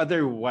there? What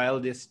other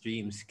wildest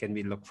dreams can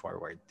we look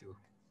forward to?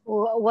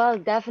 Well,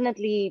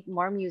 definitely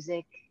more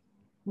music,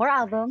 more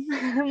album,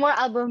 Nice. more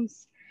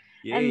albums.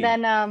 And Yay.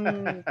 then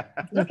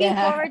looking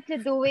Yeah. forward to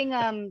doing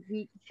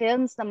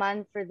films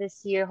naman for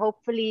this year.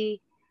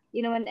 Hopefully,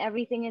 when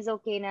everything is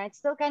okay now.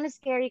 It's still kind of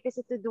scary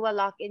kasi to do a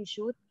lock-in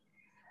shoot.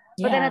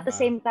 But then Yeah. at the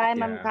same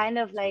time, I'm Yeah, kind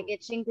of like true.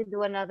 itching to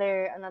do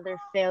another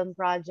film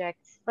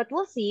project. But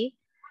we'll see.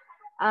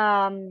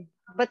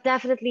 But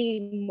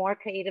definitely more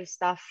creative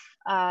stuff.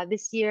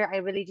 This year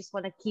I really just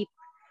want to keep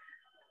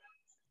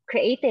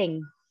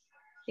creating.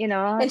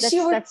 And she That's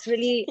worked, that's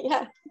really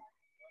yeah.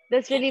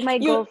 that's really my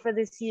You goal for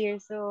this year.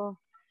 So,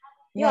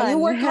 Yeah, you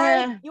yun. work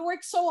hard. You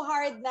work so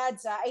hard,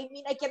 Nadza. I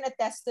mean, I can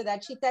attest to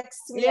that. She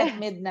texts me at Yeah.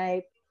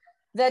 midnight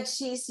that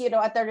she's,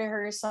 at a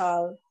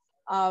rehearsal.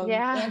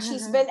 And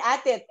she's Yeah. been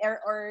at it,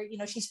 or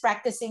she's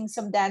practicing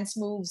some dance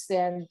moves,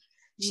 and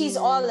she's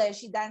all Mm,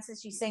 she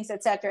dances, she sings,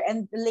 etc.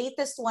 And the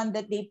latest one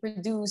that they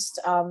produced,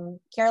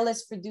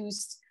 Careless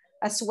produced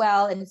as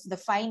well, and it's the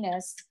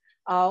finest,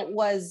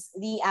 was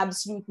the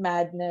Absolute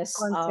Madness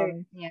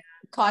concert. Yeah.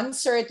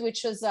 concert,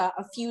 which was a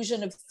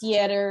fusion of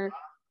theater,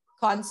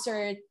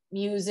 concert,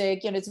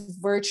 music. It's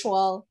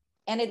virtual,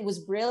 and it was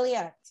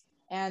brilliant.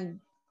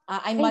 And I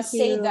Thank must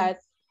say you.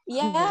 that,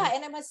 yeah,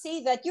 and I must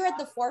say that you're at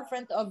the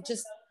forefront of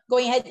just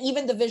going ahead,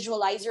 even the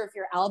visualizer of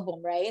your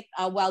album, right?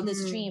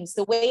 Wildest Mm. Dreams,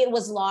 the way it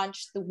was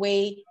launched, the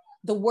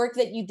work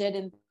that you did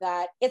in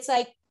that, it's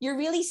like you're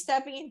really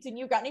stepping into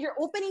new ground, and you're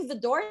opening the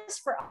doors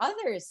for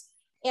others,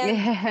 and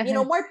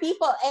Yeah. more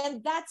people.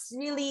 And that's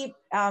really,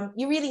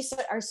 you really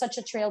are such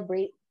a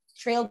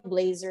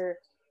trailblazer,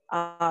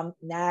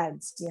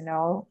 Nads,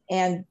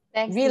 and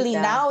Thanks, really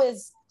Tita.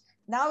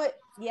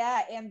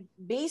 yeah. And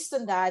based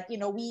on that,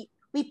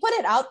 we put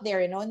it out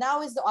there.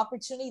 Now is the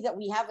opportunity that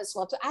we have as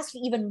well to ask you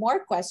even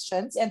more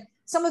questions. And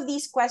some of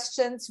these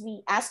questions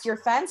we asked your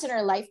fans and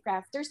our life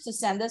crafters to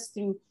send us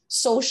through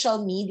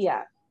social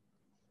media.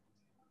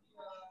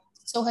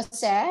 So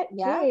Jose, yeah,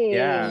 Yeah,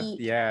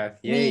 Okay.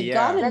 yeah, yeah, we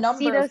got yeah. a Let's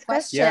see number those of Yeah,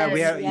 questions.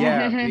 we Yeah,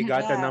 yeah, questions. we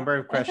got a yeah. number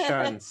of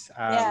questions.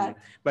 Yeah.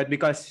 But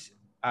because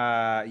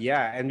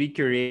yeah, and we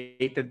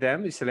curated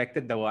them, we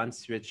selected the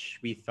ones which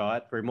we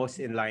thought were most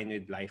in line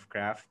with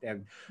Lifecraft,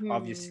 and Hmm.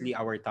 obviously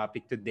our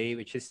topic today,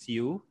 which is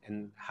you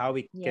and how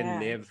we can Yeah.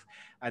 live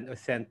an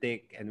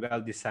authentic and well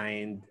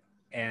designed,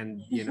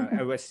 and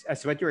I was,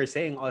 as what you were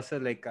saying,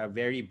 also like a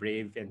very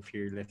brave and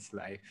fearless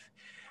life.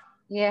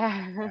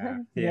 Yeah.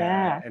 Yeah.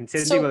 Yeah. And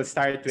Cindy will So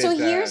start so with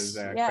here's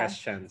the yeah,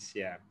 questions.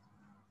 Yeah.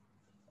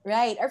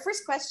 right. Our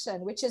first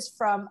question, which is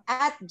from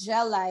at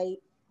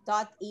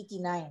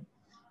Jelly.89.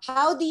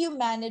 How do you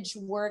manage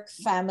work,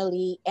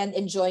 family, and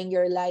enjoying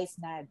your life,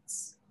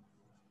 Nads?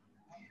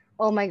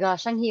 Oh my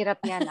gosh, ang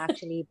hirap niyan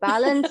actually.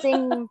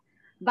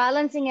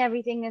 Balancing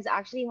everything is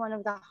actually one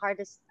of the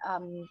hardest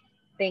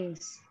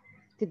things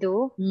to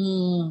do.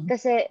 Mm,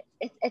 Kasi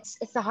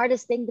it's the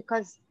hardest thing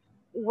because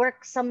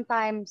work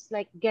sometimes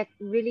like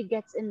really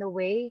gets in the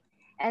way.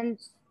 And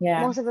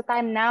yeah, most of the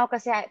time now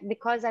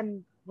because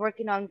I'm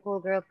working on Cool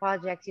Girl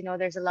projects,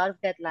 there's a lot of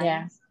yeah,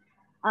 deadlines.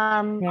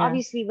 yeah,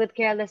 Obviously with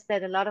Careless,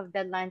 there are a lot of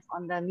deadlines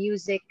on the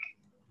music,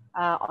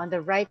 on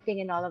the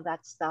writing and all of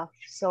that stuff.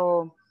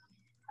 So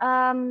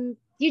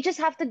you just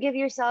have to give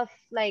yourself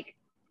like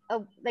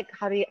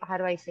how do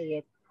I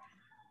say it?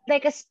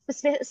 Like a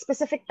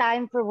specific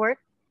time for work,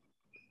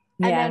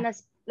 and then Yeah.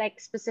 like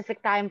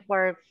specific time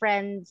for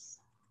friends,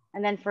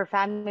 and then for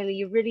family.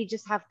 You really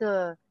just have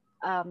to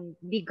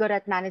be good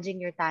at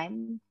managing your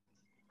time.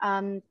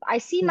 I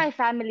see my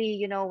family,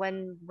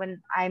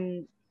 when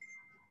I'm,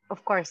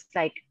 of course,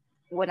 like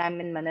when I'm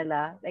in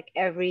Manila, like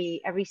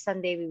every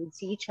Sunday we would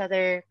see each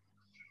other.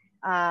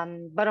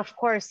 But of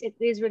course, it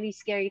is really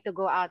scary to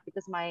go out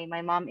because my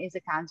mom is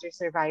a cancer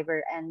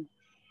survivor, and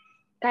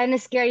kind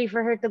of scary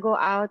for her to go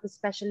out,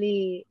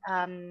 especially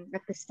at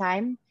this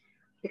time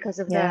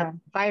because of the Yeah.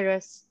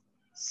 virus.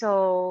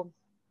 So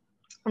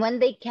when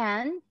they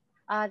can,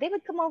 they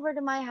would come over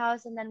to my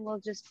house, and then we'll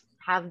just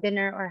have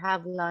dinner or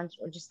have lunch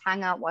or just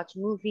hang out, watch a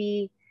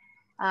movie.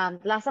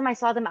 The last time I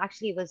saw them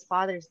actually was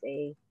Father's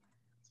Day.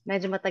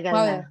 Medyo matagal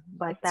Well, na,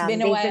 but it's been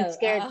a they've been while.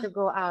 scared to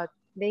go out.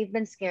 They've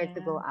been scared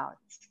to Yeah. go out.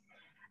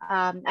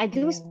 I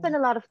do Yeah. spend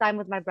a lot of time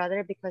with my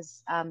brother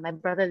because my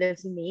brother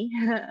lives with me.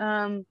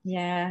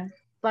 Yeah.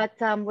 But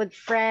with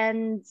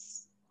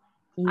friends,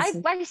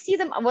 Easy. I see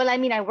them. Well, I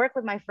mean, I work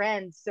with my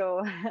friends, so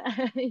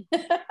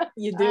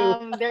You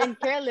do. they're in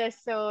Careless,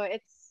 so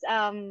it's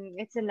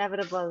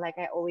inevitable. Like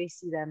I always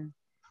see them.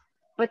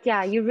 But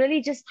yeah, you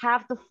really just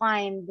have to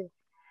find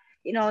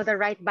the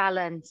right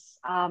balance.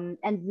 And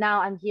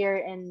now I'm here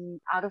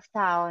in out of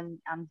town.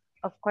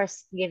 Of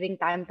course, giving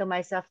time to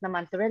myself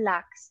naman to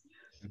relax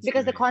That's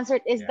because the nice.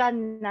 concert is Yeah.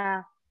 done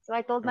na. So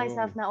I told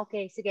myself Oh, na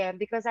okay, sige,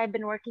 because I've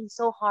been working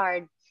so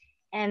hard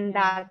and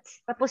Yeah. that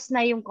tapos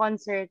na yung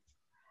concert,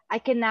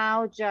 I can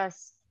now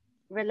just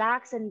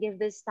relax and give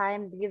this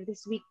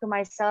week to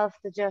myself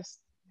to just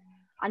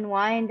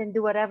unwind and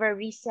do whatever,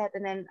 reset,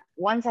 and then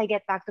once I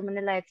get back to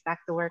Manila, it's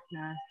back to work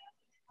na.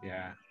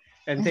 yeah.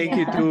 And thank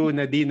you Yeah. to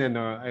Nadine,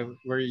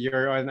 where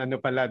you're on,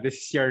 pala, this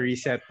is your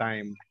reset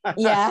time.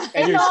 Yeah.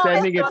 And I you're know it's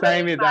spending your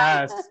time totally with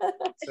fine. us.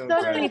 It's So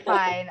totally good.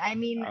 fine. I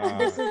mean,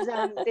 Uh,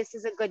 this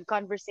is a good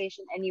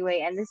conversation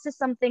anyway, and this is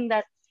something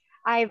that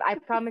I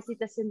promised it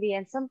to Cindy,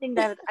 and something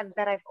that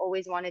I've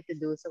always wanted to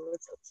do. So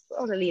it's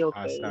totally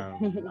okay.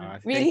 awesome.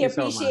 Thank Really you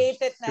so much. appreciate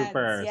it, Nads.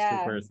 Super, Yeah.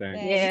 super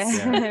thanks. Thanks.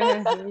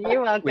 Yeah. Yeah,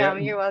 you're We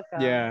have, welcome. You're welcome.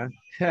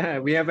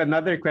 yeah. We have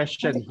another Another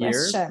question here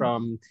question.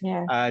 from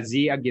Yeah.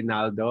 Z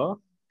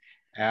Aguinaldo.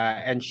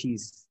 And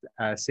she's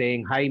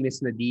saying, "Hi,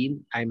 Miss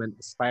Nadine. I'm an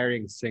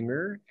aspiring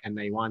singer, and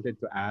I wanted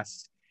to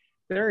ask,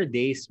 there are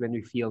days when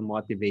we feel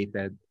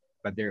motivated,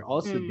 but there are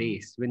also Mm.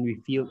 days when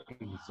we feel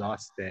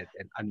exhausted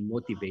and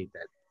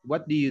unmotivated.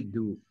 What do you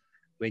do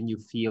when you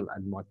feel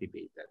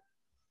unmotivated?"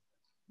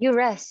 You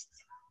rest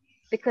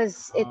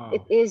because it Oh,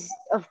 is,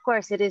 of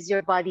course, it is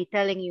your body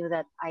telling you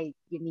that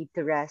you need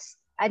to rest.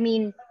 I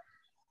mean,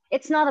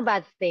 it's not a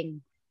bad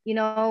thing.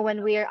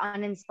 When we are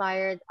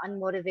uninspired,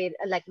 unmotivated,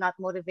 like not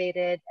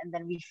motivated, and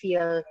then we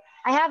feel.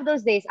 I have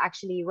those days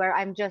actually where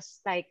I'm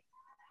just like,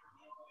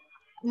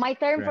 my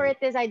term for right.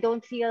 it is I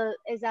don't feel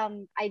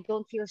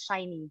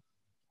shiny.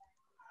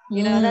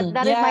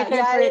 That is my Yeah.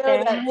 term Yeah. for I it. know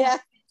that. Yeah.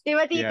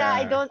 Diba, tita?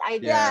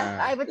 Yeah, Yeah.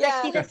 I would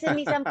text Yeah. Tita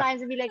Cindy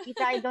sometimes and be like,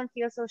 Tita, I don't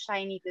feel so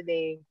shiny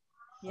today.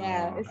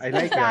 Yeah. I It's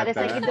like sad. that.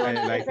 It's like I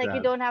like it's like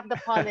you that. don't have the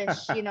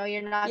polish.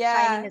 You're not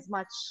shining Yeah. as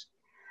much.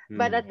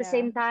 But Hmm. at the Yeah.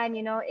 same time,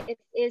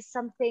 it is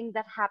something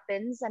that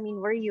happens. I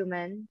mean, we're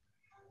human.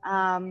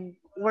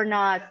 We're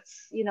not,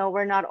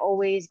 we're not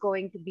always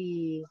going to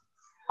be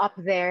up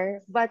there.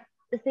 But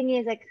the thing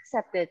is, like,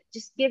 accept it.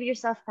 Just give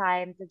yourself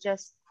time to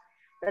just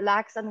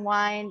relax,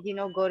 unwind,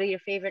 go to your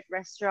favorite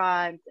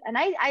restaurant. And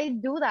I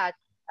do that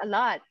a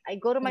lot. I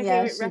go to my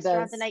Yeah. favorite She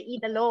restaurant and does. I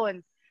eat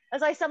alone.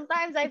 That's why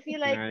sometimes I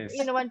feel like, Nice.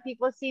 when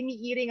people see me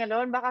eating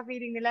alone, baka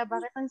feeling nila,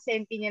 bakit ang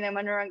senti niya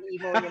naman or ang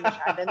emo niya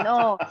masyado.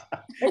 No,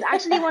 it's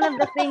actually one of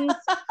the things,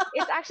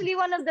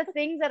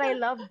 that I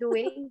love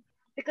doing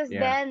because Yeah.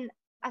 then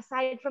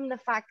aside from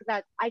the fact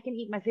that I can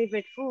eat my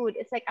favorite food,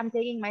 it's like I'm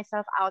taking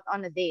myself out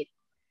on a date.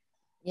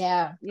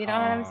 Yeah. You know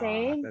what I'm Oh,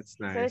 saying? that's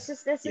So nice.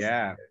 it's just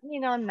Yeah.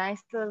 nice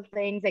little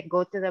things like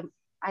go to the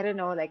I don't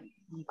know, like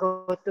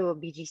go to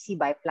BGC,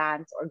 buy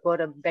plants, or go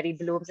to Betty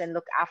Blooms and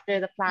look after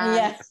the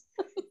Yeah. plants.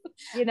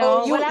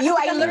 Oh, you.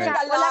 I learned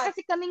Right. a Wala lot.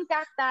 kasi kaming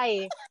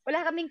cacti.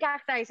 Wala kaming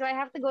cacti, so I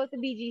have to go to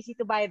BGC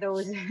to buy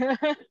those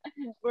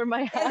for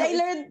my And I house.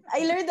 learned I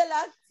learned a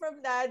lot from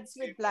Nads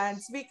with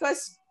plants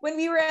because when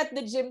we were at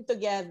the gym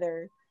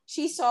together,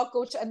 she saw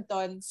Coach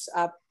Anton's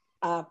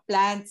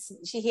plants.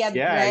 He had,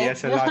 Yeah, he right.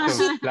 has a lot of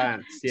She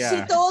plants. she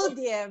Yeah. told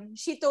him.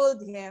 She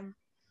told him,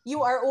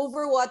 "You are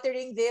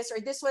overwatering this, or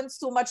this one's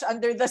too much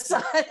under the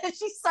sun."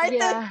 she started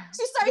Yeah,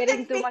 she started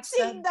getting too much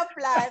fixing sun. the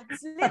plants.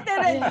 Yeah,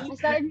 Literally, I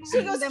started she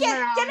moving goes, them Can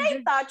around. I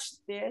touch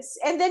this?"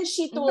 And then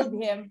she told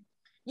him,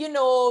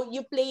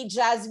 you play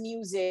jazz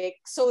music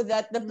so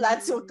that the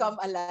plants will Mm. come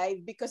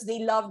alive because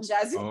they love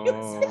jazz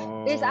music.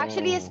 There's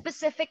actually a Oh.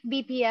 specific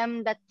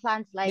BPM that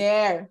plants like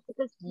There.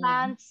 because Mm.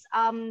 plants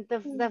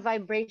the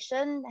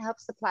vibration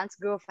helps the plants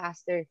grow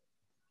faster.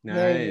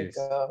 There you Nice.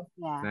 go.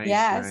 Yeah. Nice,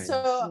 Yeah. nice.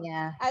 So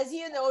Yeah. as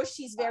you know,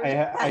 she's very I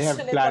have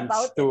passionate plans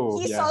about it. too.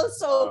 He's Yeah.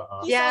 also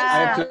he's I also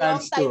have Yeah. a long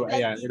plans too. time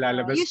Ayan, plantito.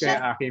 ilalabas You ko yung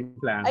should aking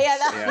plans. Ayan.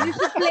 Ayan.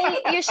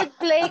 you should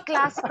play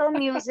classical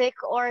music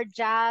or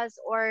jazz,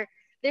 or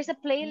there's a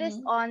playlist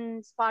Mhm.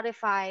 on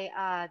Spotify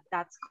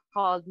that's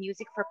called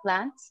Music for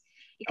Plants.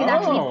 You can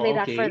actually Oh. play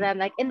Oh, that for okay. them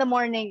like in the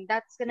morning.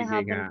 That's gonna Sige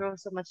help them nga. grow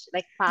so much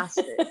like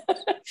faster.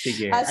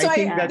 Sige. So I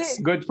think I, that's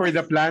good for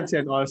the plants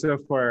and also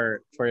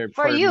For for you.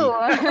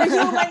 me. for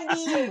human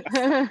beings.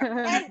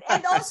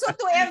 And also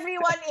to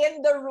everyone in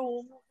the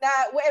room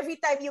na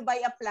every time you buy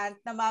a plant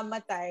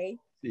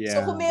namamatay.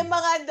 So kung Yeah. may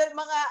mga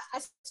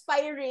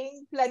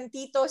aspiring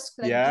plantitos,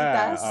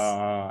 Yeah. plantitas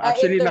in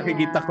Actually, the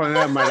nakikita room, ko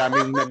na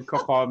maraming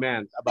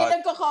nagko-comment may about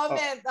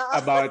nagko-comment.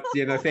 about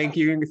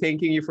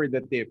thanking you for the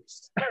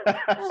tips.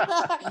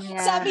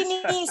 Yeah.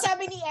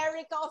 sabi ni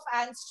Erica of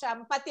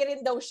Anstram, pati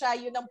rin daw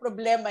siya, yun ang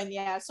problema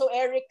niya. So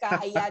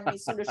Erica, ayan, may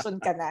solusyon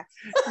ka na.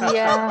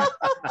 Yeah.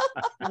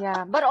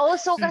 Yeah. But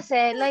also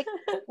kasi like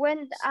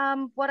when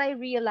what I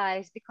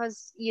realized,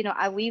 because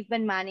we've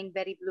been manning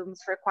Berry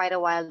Blooms for quite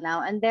a while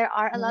now, and there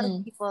are a lot of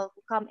Mm. people who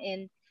come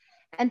in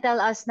and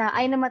tell us na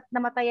ay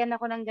namatayan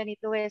ako ng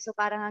ganito so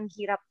parang ang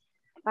hirap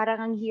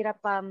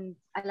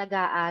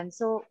alagaan.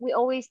 So we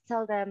always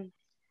tell them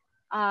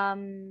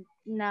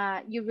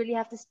na you really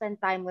have to spend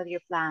time with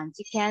your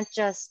plants. You can't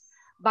just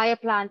buy a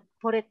plant,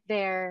 put it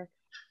there,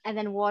 and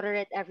then water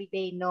it every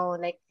day. No,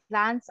 like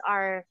plants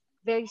are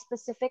very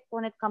specific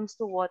when it comes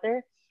to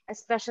water,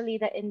 especially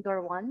the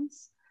indoor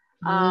ones.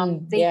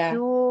 They Yeah.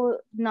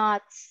 do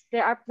not.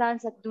 There are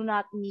plants that do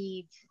not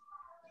need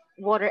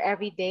water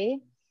every day,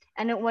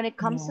 and when it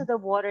comes to Yeah. the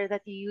water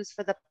that you use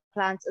for the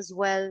plants as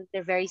well,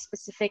 they're very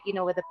specific.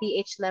 With the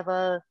pH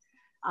level,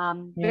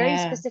 very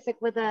Yeah. specific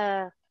with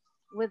the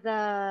what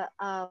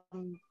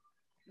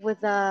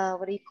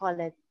do you call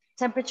it,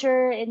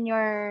 temperature in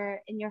your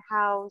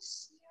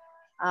house,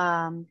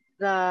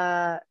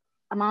 the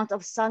amount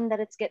of sun that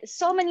it's getting,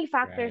 so many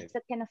factors Right.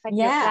 that can affect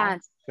your Yeah.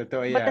 plants.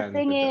 Totoo But the yan.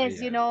 thing Totoo is,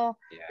 yan. Yeah.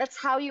 that's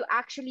how you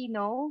actually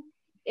know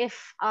if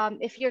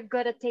you're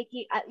good at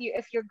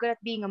if you're good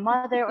at being a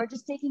mother, or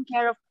just taking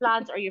care of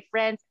plants, or your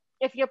friends,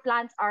 if your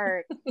plants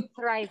are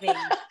thriving.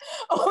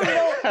 Oh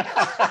no.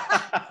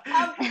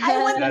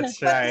 I would, That's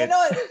but right.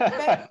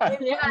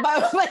 Yeah.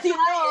 but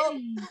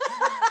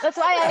That's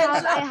why I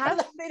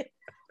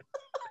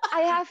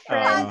have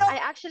friends. Uh,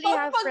 I actually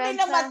have pag may friends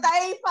na,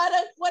 namatay,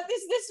 parang, what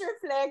is this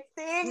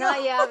reflecting? no,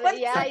 yeah, What's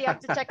yeah, you have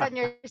to check on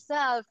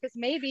yourself because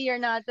maybe you're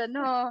not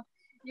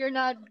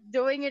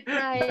doing it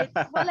right.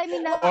 Well, I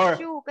mean, that's Or-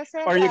 true.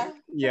 Kasi, or you,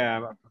 Yeah.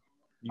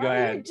 Go Or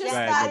ahead. you're just Go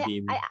ahead, not-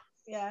 Nadine.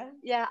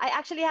 Yeah. I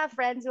actually have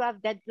friends who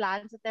have dead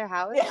plants at their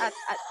house, Yeah.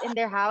 in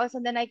their house,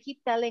 and then I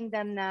keep telling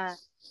them na,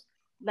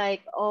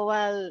 like, oh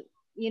well,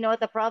 what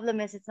the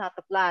problem is, it's not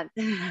the plant.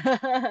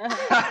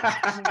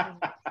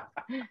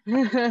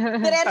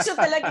 Diretso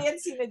talaga yan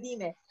si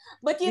Nadine.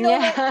 But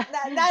Yeah.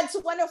 that's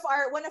one of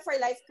our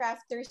life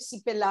crafters,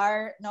 si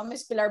Pilar, no,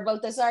 Miss Pilar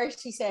Baltazar.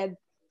 She said,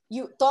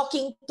 you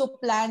talking to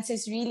plants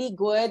is really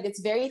good. It's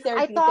very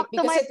therapeutic talk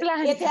to because my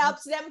plants. it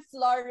helps them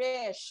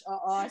flourish.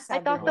 Oo, I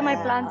sabi talk to my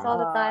niya. plants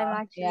all the time,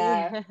 actually.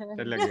 Yeah.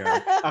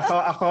 Talaga.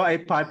 Ako I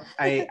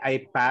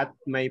pat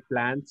my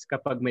plants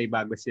kapag may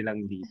bago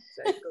silang leaves.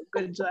 Sabi ko,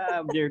 good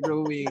job, you're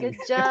growing. Good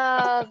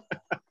job.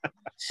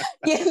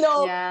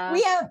 Yeah.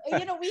 We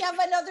have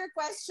another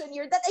question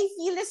here that I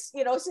feel is,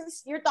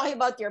 since you're talking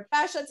about your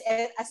passions,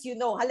 and as you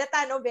know,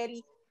 halata, no, very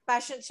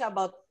passionate siya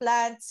about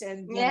plants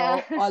and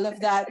all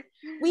of that.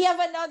 We have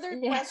another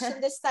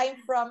question this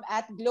time from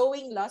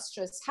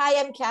 @glowing_lustrous.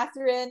 Hi, I'm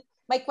Catherine.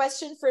 My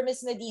question for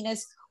Miss Nadine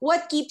is,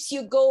 what keeps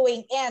you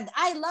going? And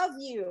I love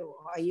you.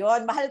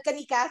 Ayun, mahal ka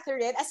ni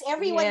Catherine, as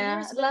everyone here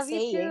has been Love you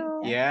saying.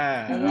 too.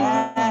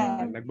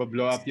 Yeah.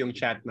 Nagbo-blow up yung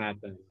chat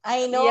natin.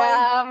 I know.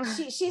 Yeah. And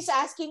she's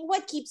asking,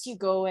 what keeps you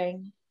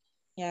going?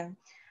 Yeah.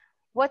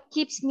 What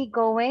keeps me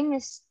going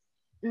is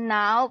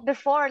now,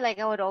 before, like,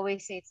 I would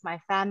always say it's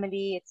my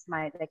family, it's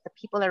the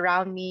people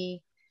around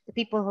me, the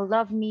people who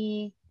love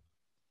me.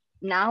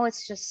 Now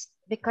it's just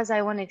because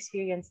I want to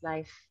experience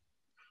life.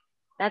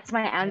 That's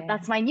my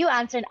that's my new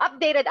answer, an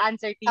updated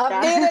answer, Tita.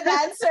 Updated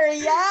answer,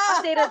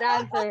 yeah. Updated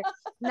answer.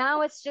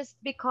 Now it's just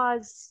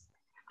because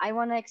I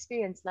want to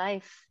experience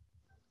life.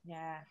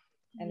 Yeah.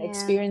 And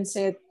experience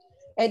it.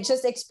 And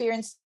just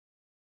experience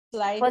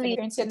life and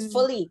experience it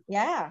fully.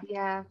 Yeah.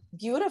 Yeah.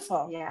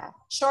 Beautiful. Yeah.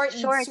 Short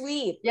and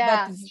sweet.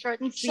 Yeah. But short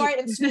and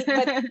sweet.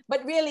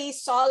 but really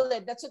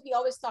solid. That's what we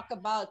always talk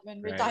about when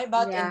we're talking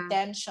about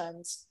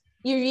intentions.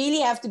 You really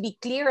have to be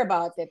clear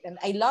about it. And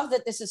I love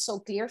that this is so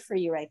clear for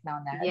you right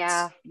now, Nads.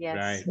 Yeah. Yes.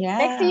 Right. Yeah.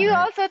 Thanks to you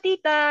also,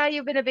 Tita.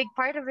 You've been a big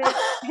part of it.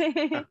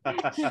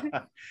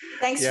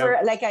 Thanks for,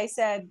 like I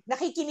said,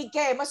 nakikinig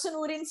ka eh.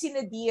 Masunurin si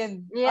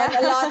Nadine on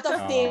a lot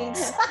of things.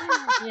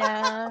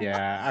 Yeah.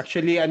 Yeah.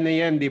 Actually, ano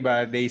yan, di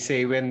ba? They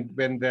say when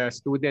the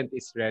student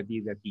is ready,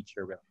 the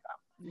teacher will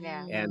come.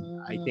 Yeah. And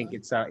I think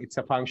it's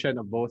a function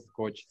of both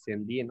Coach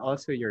Cindy and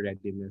also your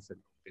readiness and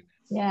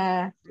openness.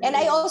 Yeah. And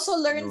I also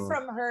learned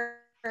from her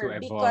to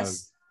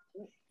because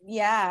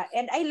Yeah,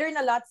 and I learn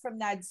a lot from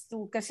Nads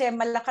too kasi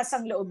malakas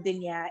ang loob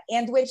din niya.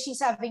 And when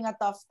she's having a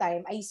tough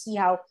time, I see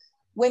how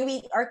when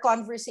we our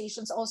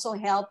conversations also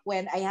help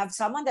when I have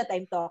someone that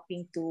I'm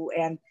talking to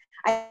and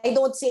I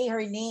don't say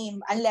her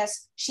name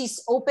unless she's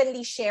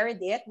openly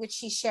shared it, which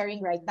she's sharing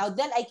right now.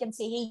 Then I can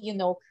say, hey,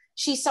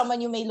 she's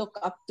someone you may look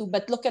up to,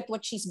 but look at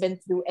what she's been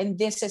through, and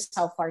this is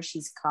how far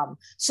she's come.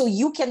 So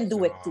you can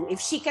do it too. If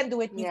she can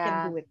do it, you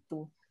can do it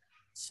too.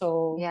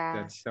 So,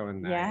 Yeah. That's so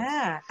nice.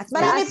 yeah. At So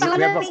marami pa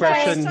we have a kaming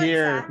question questions,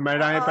 here.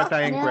 Marami pa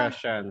tayong Yeah.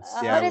 questions.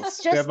 But Yeah. it's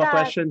We just have a that.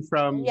 question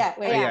from Yeah,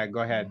 wait. yeah,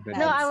 go ahead.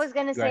 No, I was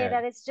gonna Go say ahead.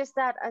 that it's just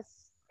that as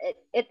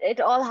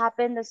it all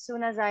happened as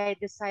soon as I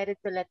decided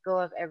to let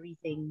go of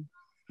everything.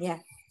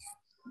 Yeah.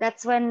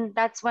 That's when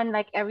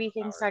like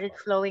everything started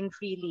Powerful. flowing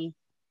freely.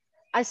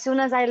 As soon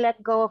as I let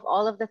go of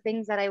all of the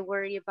things that I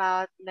worry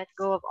about, let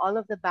go of all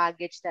of the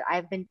baggage that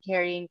I've been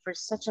carrying for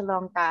such a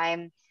long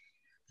time,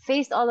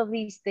 faced all of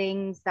these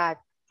things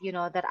that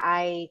that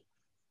I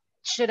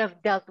should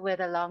have dealt with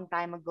a long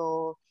time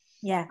ago.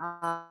 Yeah.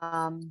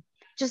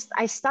 Just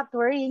I stopped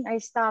worrying. I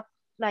stopped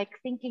like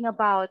thinking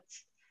about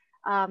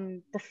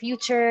the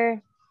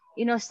future.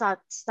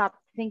 Stop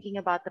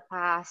thinking about the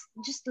past.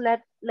 Just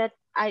let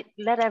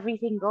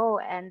everything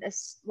go. And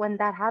as when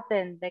that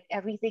happened, like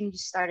everything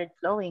just started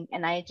flowing,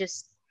 and I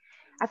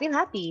feel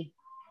happy.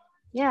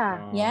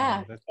 Yeah,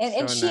 Yeah. Oh, that's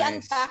And so she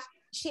nice.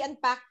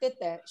 unpacked it.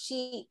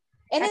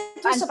 And I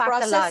it was a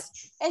unpacked a lot.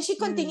 process, and she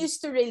Mm,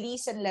 continues to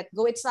release and let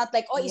go. It's not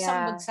like, oh,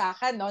 isang yeah,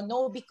 bagsakan,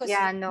 no, because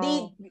yeah,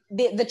 no,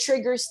 the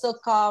triggers still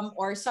come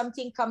or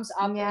something comes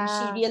up and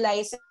she yeah.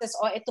 realizes,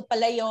 oh, ito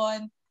pala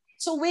yon.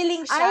 So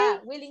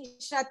I willing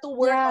siya to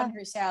work on yeah.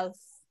 herself.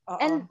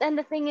 And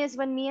the thing is,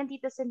 when me and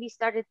Tita Cindy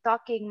started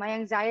talking, my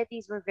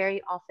anxieties were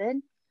very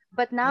often,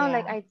 but now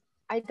like Yeah.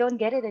 I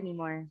don't get it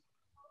anymore.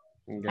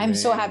 Ang I'm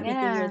so galing. happy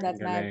to hear Yeah, Ang that,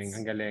 galing.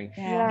 Ang Mads. galing.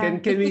 Yeah. yeah,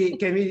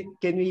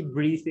 Can we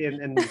breathe in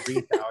and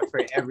breathe out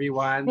for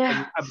everyone yeah, and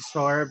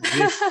absorb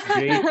this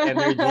great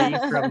energy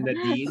from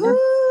Nadine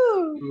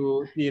Woo!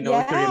 to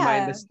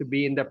remind Yeah. us to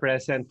be in the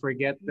present,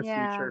 forget the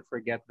yeah. future,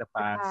 forget the The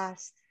past,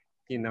 past.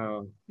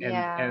 and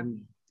Yeah,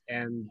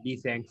 and be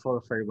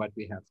thankful for what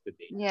we have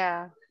today.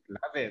 yeah.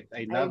 Love it.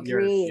 I I love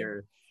agree.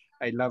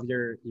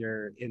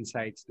 your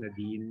insights,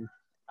 Nadine.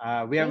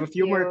 We have a Thank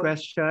few more you.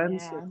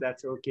 questions, if Yeah.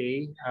 that's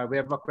okay. We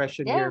have a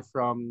question Yeah. here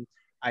from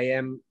I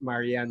am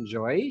Marianne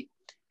Joy.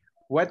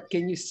 What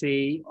can you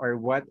say or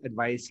what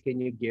advice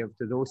can you give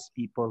to those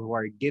people who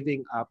are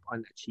giving up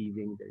on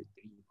achieving their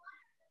dream?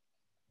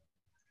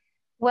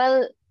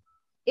 Well,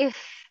 if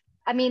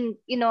I mean,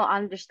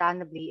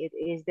 understandably, it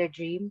is their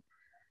dream,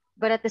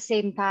 but at the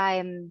same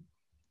time,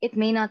 it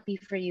may not be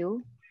for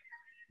you.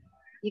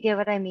 You get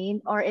what I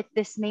mean? Or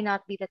this may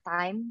not be the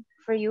time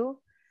for you.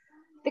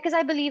 Because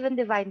I believe in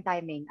divine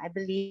timing. I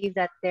believe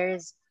that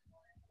the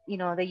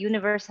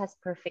universe has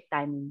perfect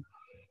timing.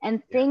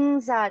 And Yeah.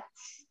 things that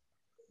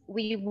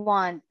we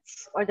want,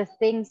 or the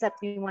things that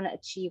we want to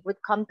achieve, would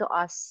come to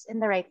us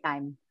in the right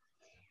time.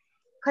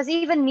 Because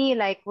even me,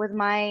 like with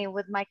my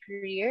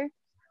career,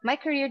 my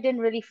career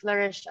didn't really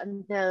flourish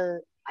until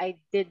I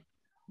did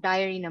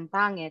Diary ng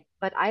Pangit.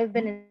 But I've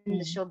been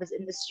in the Mm. showbiz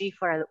industry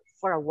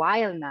for a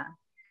while now.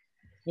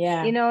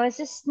 Yeah.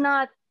 It's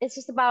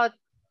just about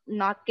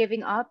not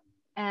giving up,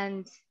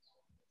 and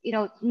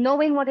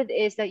knowing what it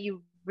is that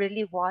you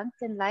really want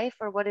in life,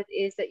 or what are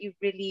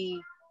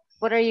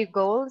your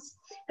goals.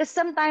 Because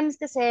sometimes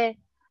kasi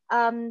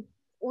um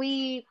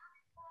we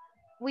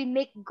we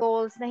make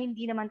goals na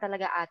hindi naman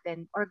talaga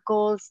atin, or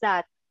goals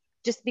that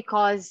just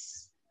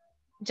because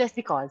just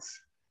because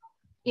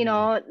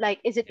Mm.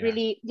 like, is it Yeah.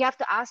 really, you have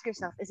to ask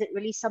yourself, is it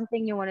really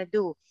something you want to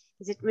do?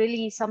 Is it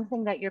really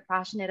something that you're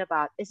passionate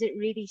about? Is it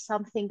really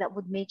something that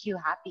would make you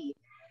happy?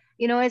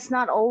 It's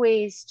not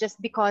always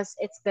just because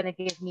it's gonna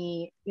give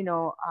me,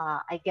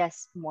 I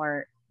guess,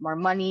 more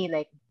money,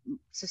 like,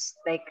 just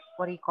like,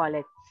 what do you call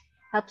it,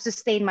 help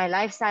sustain my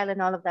lifestyle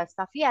and all of that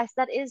stuff. Yes,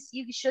 that is,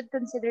 you should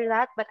consider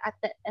that, but at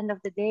the end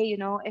of the day,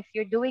 if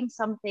you're doing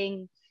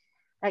something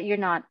that you're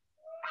not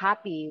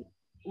happy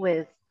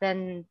with,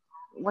 then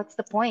what's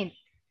the point?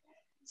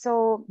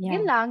 So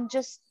Yeah. yun lang,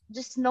 just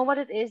know what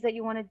it is that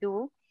you want to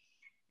do.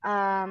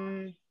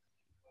 um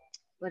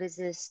what is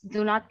this,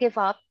 do not give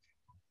up,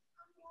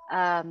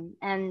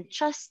 and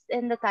trust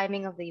in the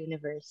timing of the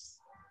universe.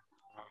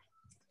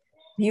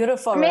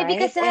 Beautiful, Or maybe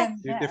right? kasi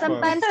And Beautiful.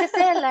 sometimes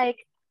kasi like,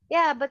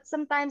 yeah, but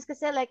sometimes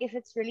kasi like, if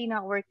it's really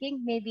not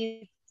working,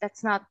 maybe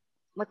that's not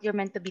what you're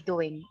meant to be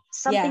doing. yeah.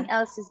 Yeah.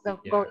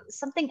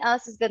 Something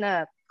else is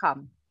gonna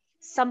come,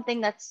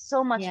 something that's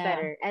so much Yeah.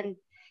 better. And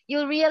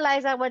you'll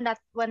realize that when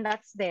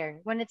that's there,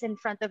 when it's in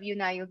front of you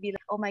now, you'll be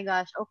like, oh my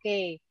gosh,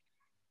 okay,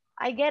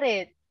 I get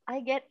it. I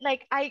get,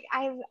 like,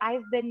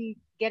 I've been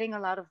getting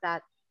a lot of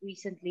that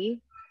recently.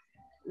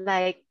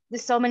 Like,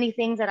 there's so many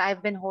things that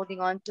I've been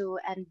holding on to,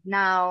 and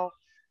now,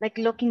 like,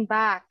 looking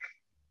back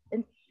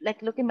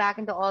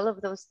into all of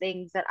those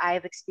things that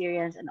I've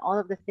experienced, and all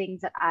of the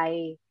things that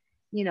I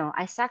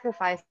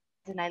sacrificed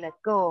and I let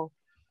go.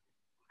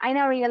 I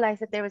now realize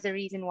that there was a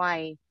reason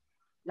why,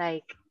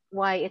 like,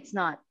 why it's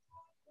not.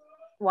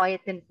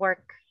 it didn't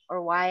work,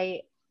 or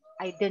why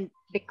I didn't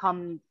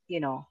become,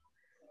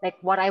 like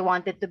what I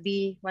wanted to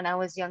be when I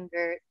was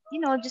younger.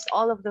 Just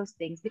all of those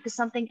things, because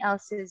something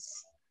else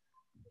is,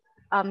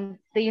 the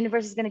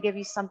universe is going to give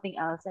you something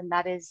else, and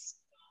that is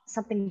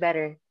something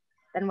better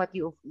than what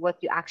you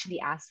actually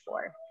asked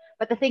for.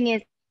 But the thing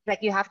is,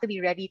 like, you have to be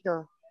ready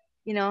to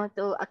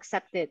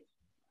accept it.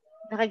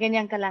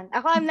 Nakaganyan ka lang.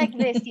 Ako, I'm like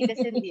this, Tita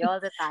Cindy,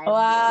 all the time.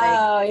 Like,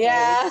 Wow,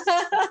 yeah.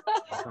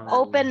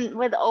 open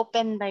with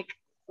open like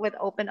with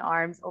open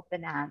arms,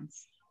 open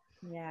hands.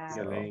 Yeah.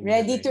 Galing,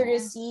 Ready to galing.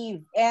 receive.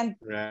 And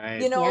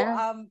Right. you know,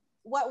 Yeah.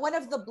 one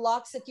of the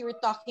blocks that you were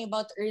talking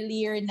about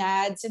earlier,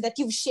 Nads, and that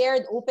you've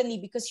shared openly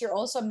because you're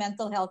also a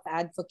mental health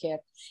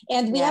advocate.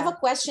 And we have Yeah. a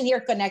question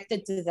here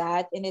connected to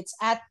that, and it's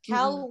at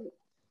Mhm.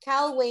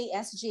 Calway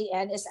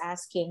SJN is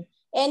asking,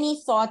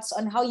 any thoughts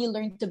on how you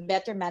learned to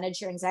better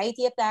manage your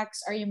anxiety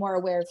attacks? Are you more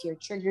aware of your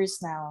triggers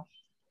now?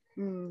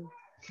 Mm.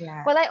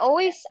 Yeah. Well, I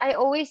always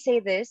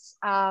say this.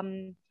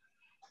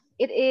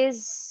 It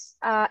is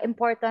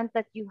important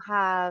that you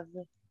have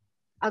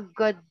a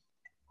good,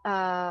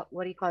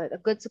 what do you call it?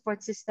 A good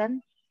support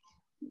system.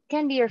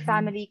 Can be your Mhm.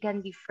 family,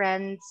 can be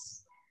friends,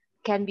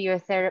 can be your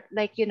therapist.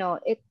 Like, it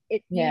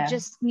you Yeah.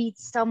 just need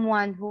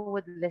someone who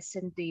would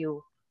listen to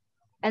you,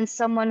 and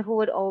someone who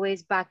would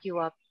always back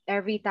you up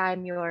every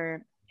time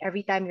you're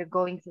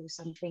going through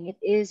something. It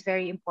is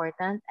very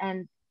important.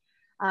 And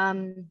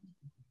um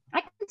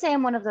I can say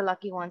I'm one of the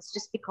lucky ones,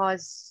 just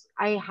because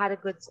I have a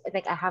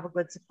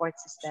good support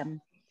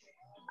system.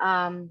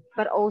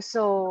 But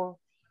also,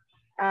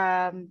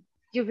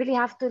 you really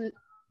have to,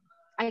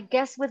 I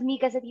guess, with me,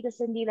 kasi Tita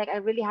Cindy, like, I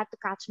really had to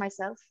catch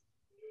myself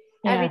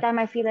every Yeah. time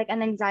I feel like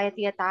an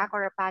anxiety attack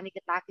or a panic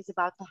attack is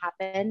about to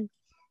happen.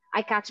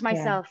 I catch Yeah.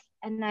 myself,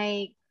 and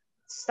I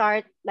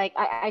start, like,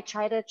 I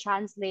try to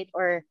translate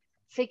or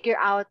figure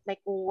out like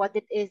what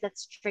it is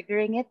that's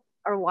triggering it,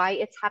 or why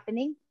it's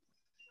happening.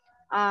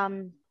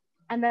 Um,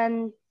 and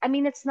then, I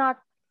mean, it's not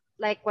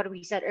like what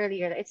we said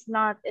earlier. It's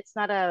not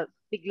a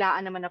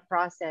biglaan naman na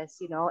process.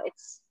 I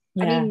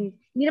Yeah. mean,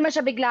 hindi naman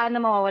siya biglaan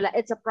na mawawala.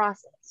 It's a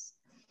process.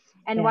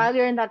 And Yeah. while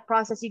you're in that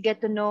process, you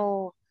get to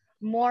know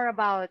more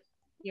about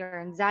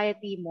your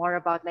anxiety, more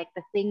about like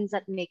the things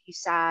that make you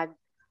sad,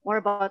 more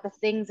about the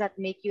things that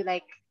make you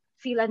like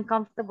feel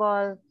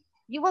uncomfortable.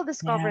 You will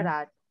discover Yeah.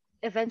 that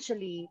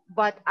eventually.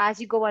 But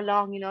as you go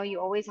along, you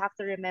always have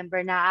to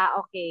remember na,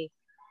 okay,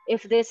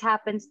 if this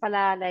happens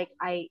pala, like,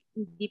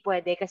 hindi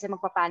pwede kasi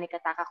magpapanic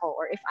attack ako.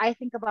 Or if I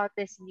think about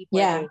this, hindi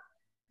Yeah. pwede.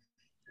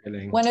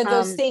 Galing. One of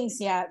those things,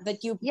 yeah,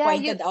 that you Yeah,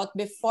 pointed out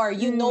before.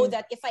 You know mm,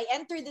 that if I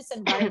enter this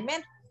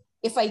environment,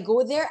 if I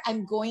go there,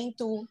 I'm going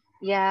to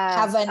yeah,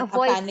 have a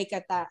avoid, panic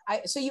attack.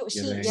 So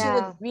she Galing. would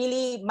yeah,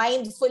 really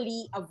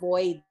mindfully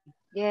avoid.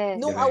 Nung yes,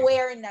 Galing.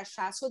 aware na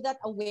siya. So that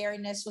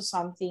awareness was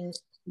something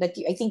that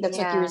I think that's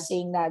what you were yeah.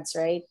 saying, Nads,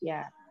 right?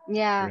 Yeah.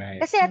 Yeah. Right.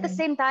 Kasi at the Mm.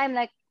 same time,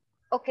 like,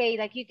 okay,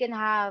 like, you can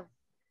have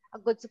a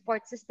good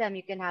support system,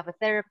 you can have a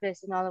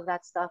therapist and all of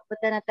that stuff, but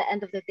then at the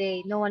end of the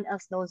day, no one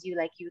else knows you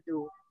like you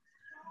do.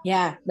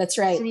 Yeah, that's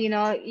So, right.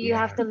 you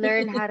have Yeah. to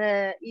learn how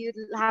to you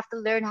have to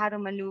learn how to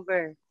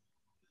maneuver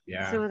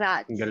Yeah. through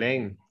that. Ang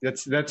galing.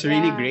 That's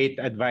really Yeah. great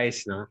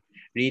advice, no?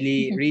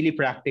 Really, really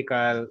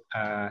practical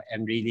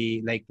and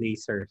really like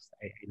lasers.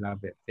 I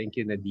love it. Thank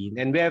you, Nadine.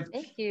 And we have,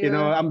 Thank you.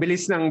 ang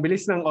bilis ng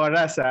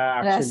oras Rasa.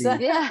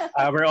 actually. Yeah.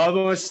 We're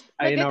almost,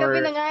 Nagkagabi na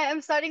we're nga.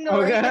 I'm starting to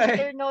worry kasi okay.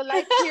 there are no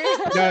lights here.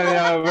 No,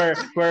 no,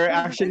 we're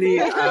actually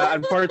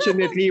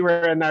unfortunately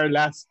we're in our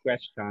last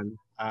question.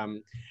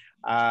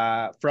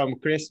 From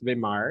Chris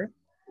Vimar,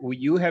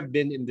 you have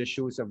been in the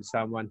shoes of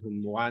someone who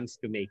wants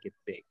to make it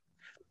big.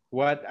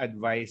 What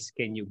advice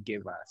can you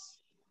give us?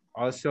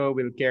 Also,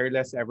 will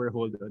Careless ever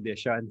hold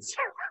auditions?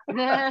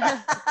 I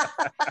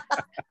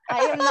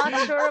am not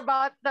sure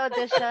about the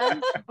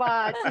auditions,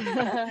 but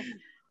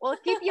we'll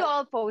keep you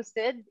all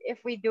posted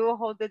if we do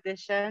hold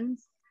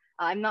auditions.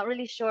 I'm not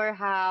really sure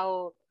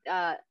how,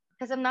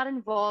 because I'm not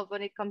involved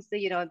when it comes to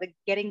the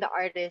getting the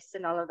artists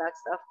and all of that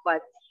stuff.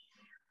 But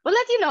we'll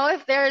let you know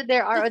if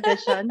there are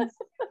auditions.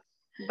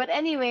 But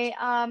anyway,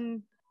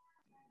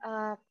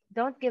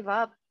 don't give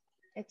up.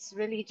 It's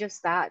really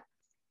just that,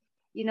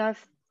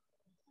 if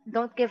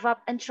don't give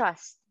up and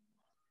trust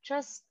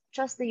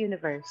the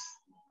universe.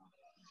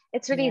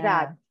 It's really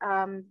Yeah.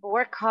 that.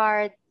 Work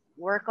hard,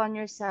 work on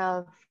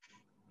yourself.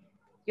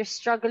 You're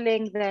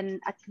struggling,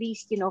 then at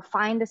least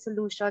find a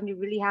solution. You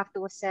really have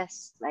to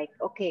assess, like,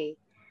 okay,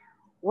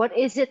 what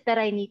is it that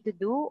I need to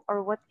do,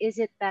 or what is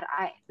it that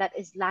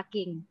is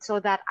lacking, so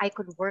that I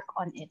could work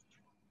on it.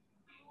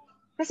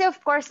 Because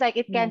of course, like,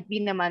 it Yeah. can't be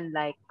naman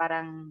like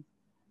parang,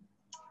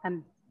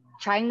 I'm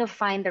trying to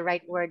find the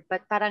right word,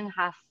 but parang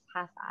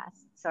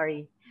half-assed.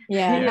 Sorry.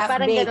 Yeah. Yeah. Half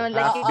Parang baked. ganun,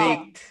 like, Oh, oh.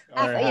 Half-baked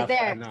or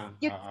there.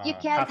 You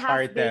can't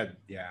half-bake. half-hearted.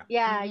 Yeah.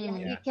 Yeah,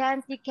 Mm. you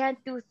Yeah. can't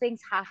do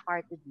things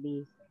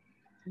half-heartedly.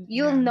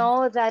 You'll Yeah.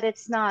 know that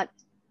it's not.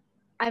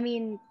 I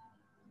mean,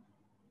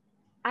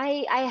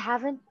 I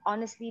haven't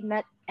honestly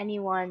met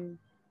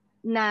anyone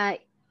na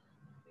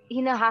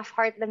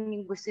half-heart lang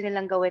yung gusto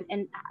nilang gawin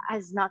and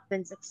has not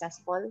been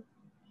successful.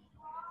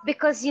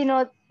 because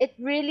it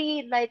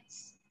really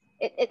lights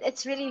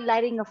it's really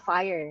lighting a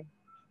fire,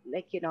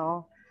 like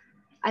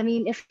I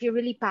mean, if you're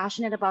really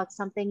passionate about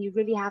something, you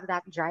really have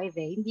that drive,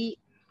 eh.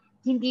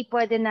 Hindi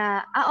pwede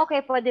na,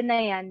 okay, pwede na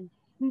yan.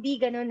 Hindi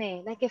ganun,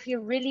 eh. Like, if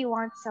you really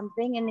want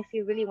something and if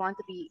you really want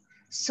to be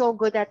so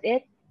good at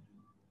it,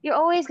 you're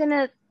always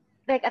gonna,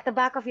 like, at the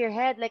back of your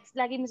head, like,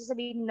 lagi mo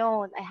sasabihin,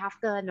 no, I have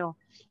to,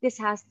 this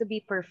has to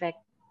be perfect.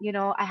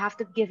 I have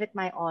to give it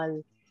my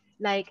all.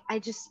 Like, I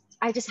just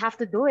have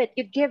to do it.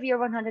 You give your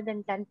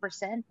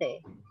 110%, eh.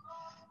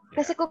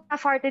 Kasi kung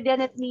half-hearted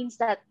yan, it means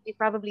that you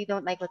probably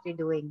don't like what you're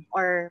doing.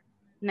 Or,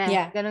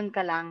 ganun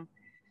ka lang.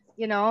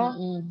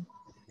 Mm-mm.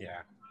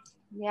 Yeah.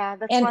 Yeah,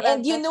 that's And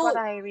what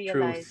I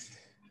realized. Truth.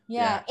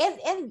 Yeah.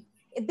 And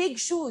big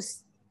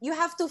shoes. You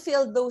have to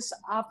fill those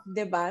up,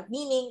 diba?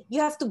 Meaning you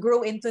have to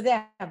grow into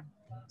them.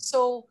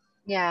 So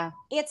yeah,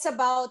 it's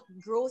about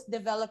growth,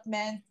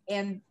 development,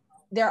 and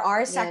there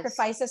are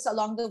sacrifices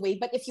along the way.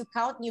 But if you've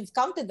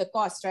counted the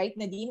cost, right,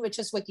 Nadine, which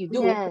is what you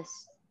do.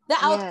 Yes. The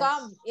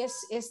outcome is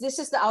this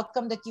is the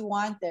outcome that you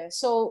want.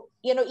 So,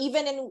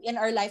 even in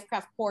our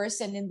LifeCraft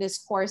course and in this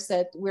course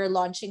that we're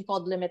launching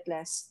called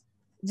Limitless,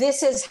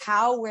 this is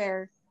how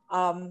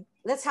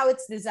that's how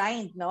it's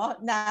designed, no?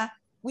 Na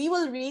we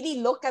will really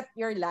look at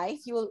your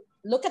life, you will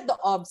look at the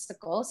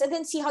obstacles and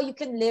then see how you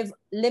can live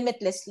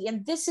limitlessly.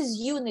 And this is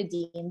you,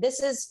 Nadine.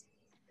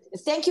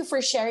 Thank you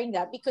for sharing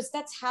that, because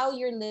that's how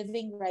you're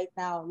living right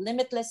now,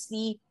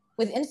 limitlessly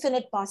with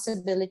infinite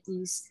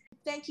possibilities.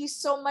 Thank you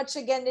so much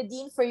again,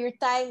 Nadine, for your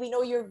time. We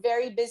know you're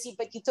very busy,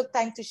 but you took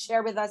time to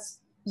share with us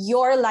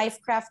your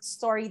LifeCraft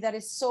story that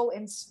is so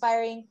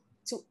inspiring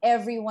to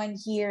everyone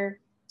here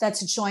that's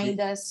joined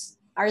us,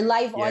 our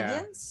live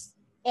audience,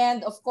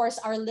 and of course,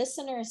 our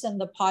listeners and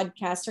the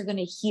podcast are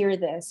going to hear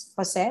this.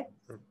 Jose?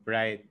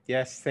 Right.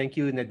 Yes. Thank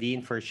you,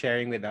 Nadine, for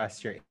sharing with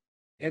us your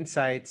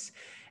insights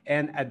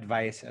and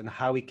advice on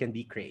how we can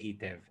be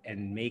creative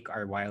and make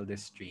our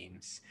wildest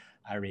dreams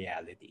a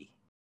reality.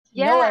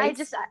 Yeah, No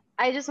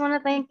I just want to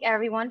thank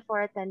everyone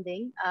for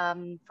attending,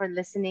 for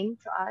listening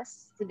to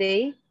us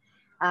today.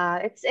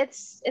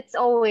 It's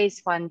always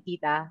fun,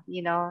 Tita.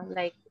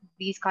 Like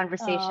these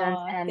conversations,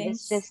 and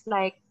it's thanks. just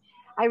like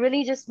I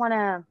really just want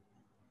to,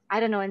 I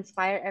don't know,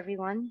 inspire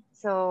everyone.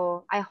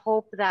 So I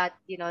hope that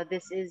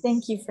this is.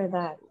 Thank you for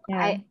that.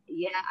 Yeah.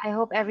 I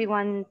hope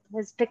everyone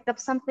has picked up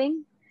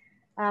something.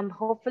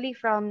 Hopefully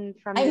from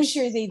I'm this.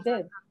 sure they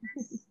did.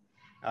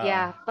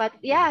 But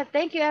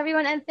thank you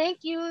everyone, and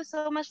thank you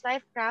so much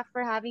LifeCraft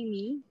for having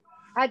me.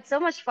 I had so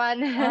much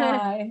fun.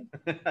 Us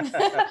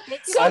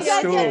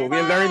too. We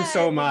learned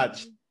so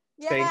much.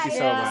 Yeah, thank you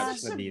so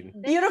much, Nadine.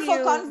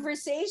 Beautiful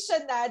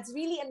conversation, Nads.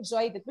 Really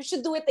enjoyed it. We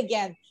should do it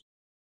again.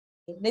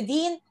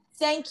 Nadine,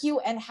 thank you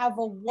and have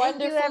a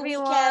wonderful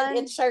weekend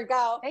in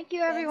Siargao. Thank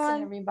you,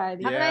 everyone. Thanks,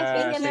 everybody. Have a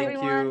nice weekend,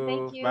 everyone.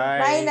 Thank you. Bye.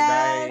 Bye,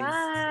 Nads.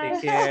 Bye.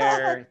 Take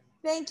care.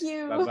 Thank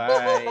you.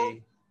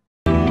 Bye-bye.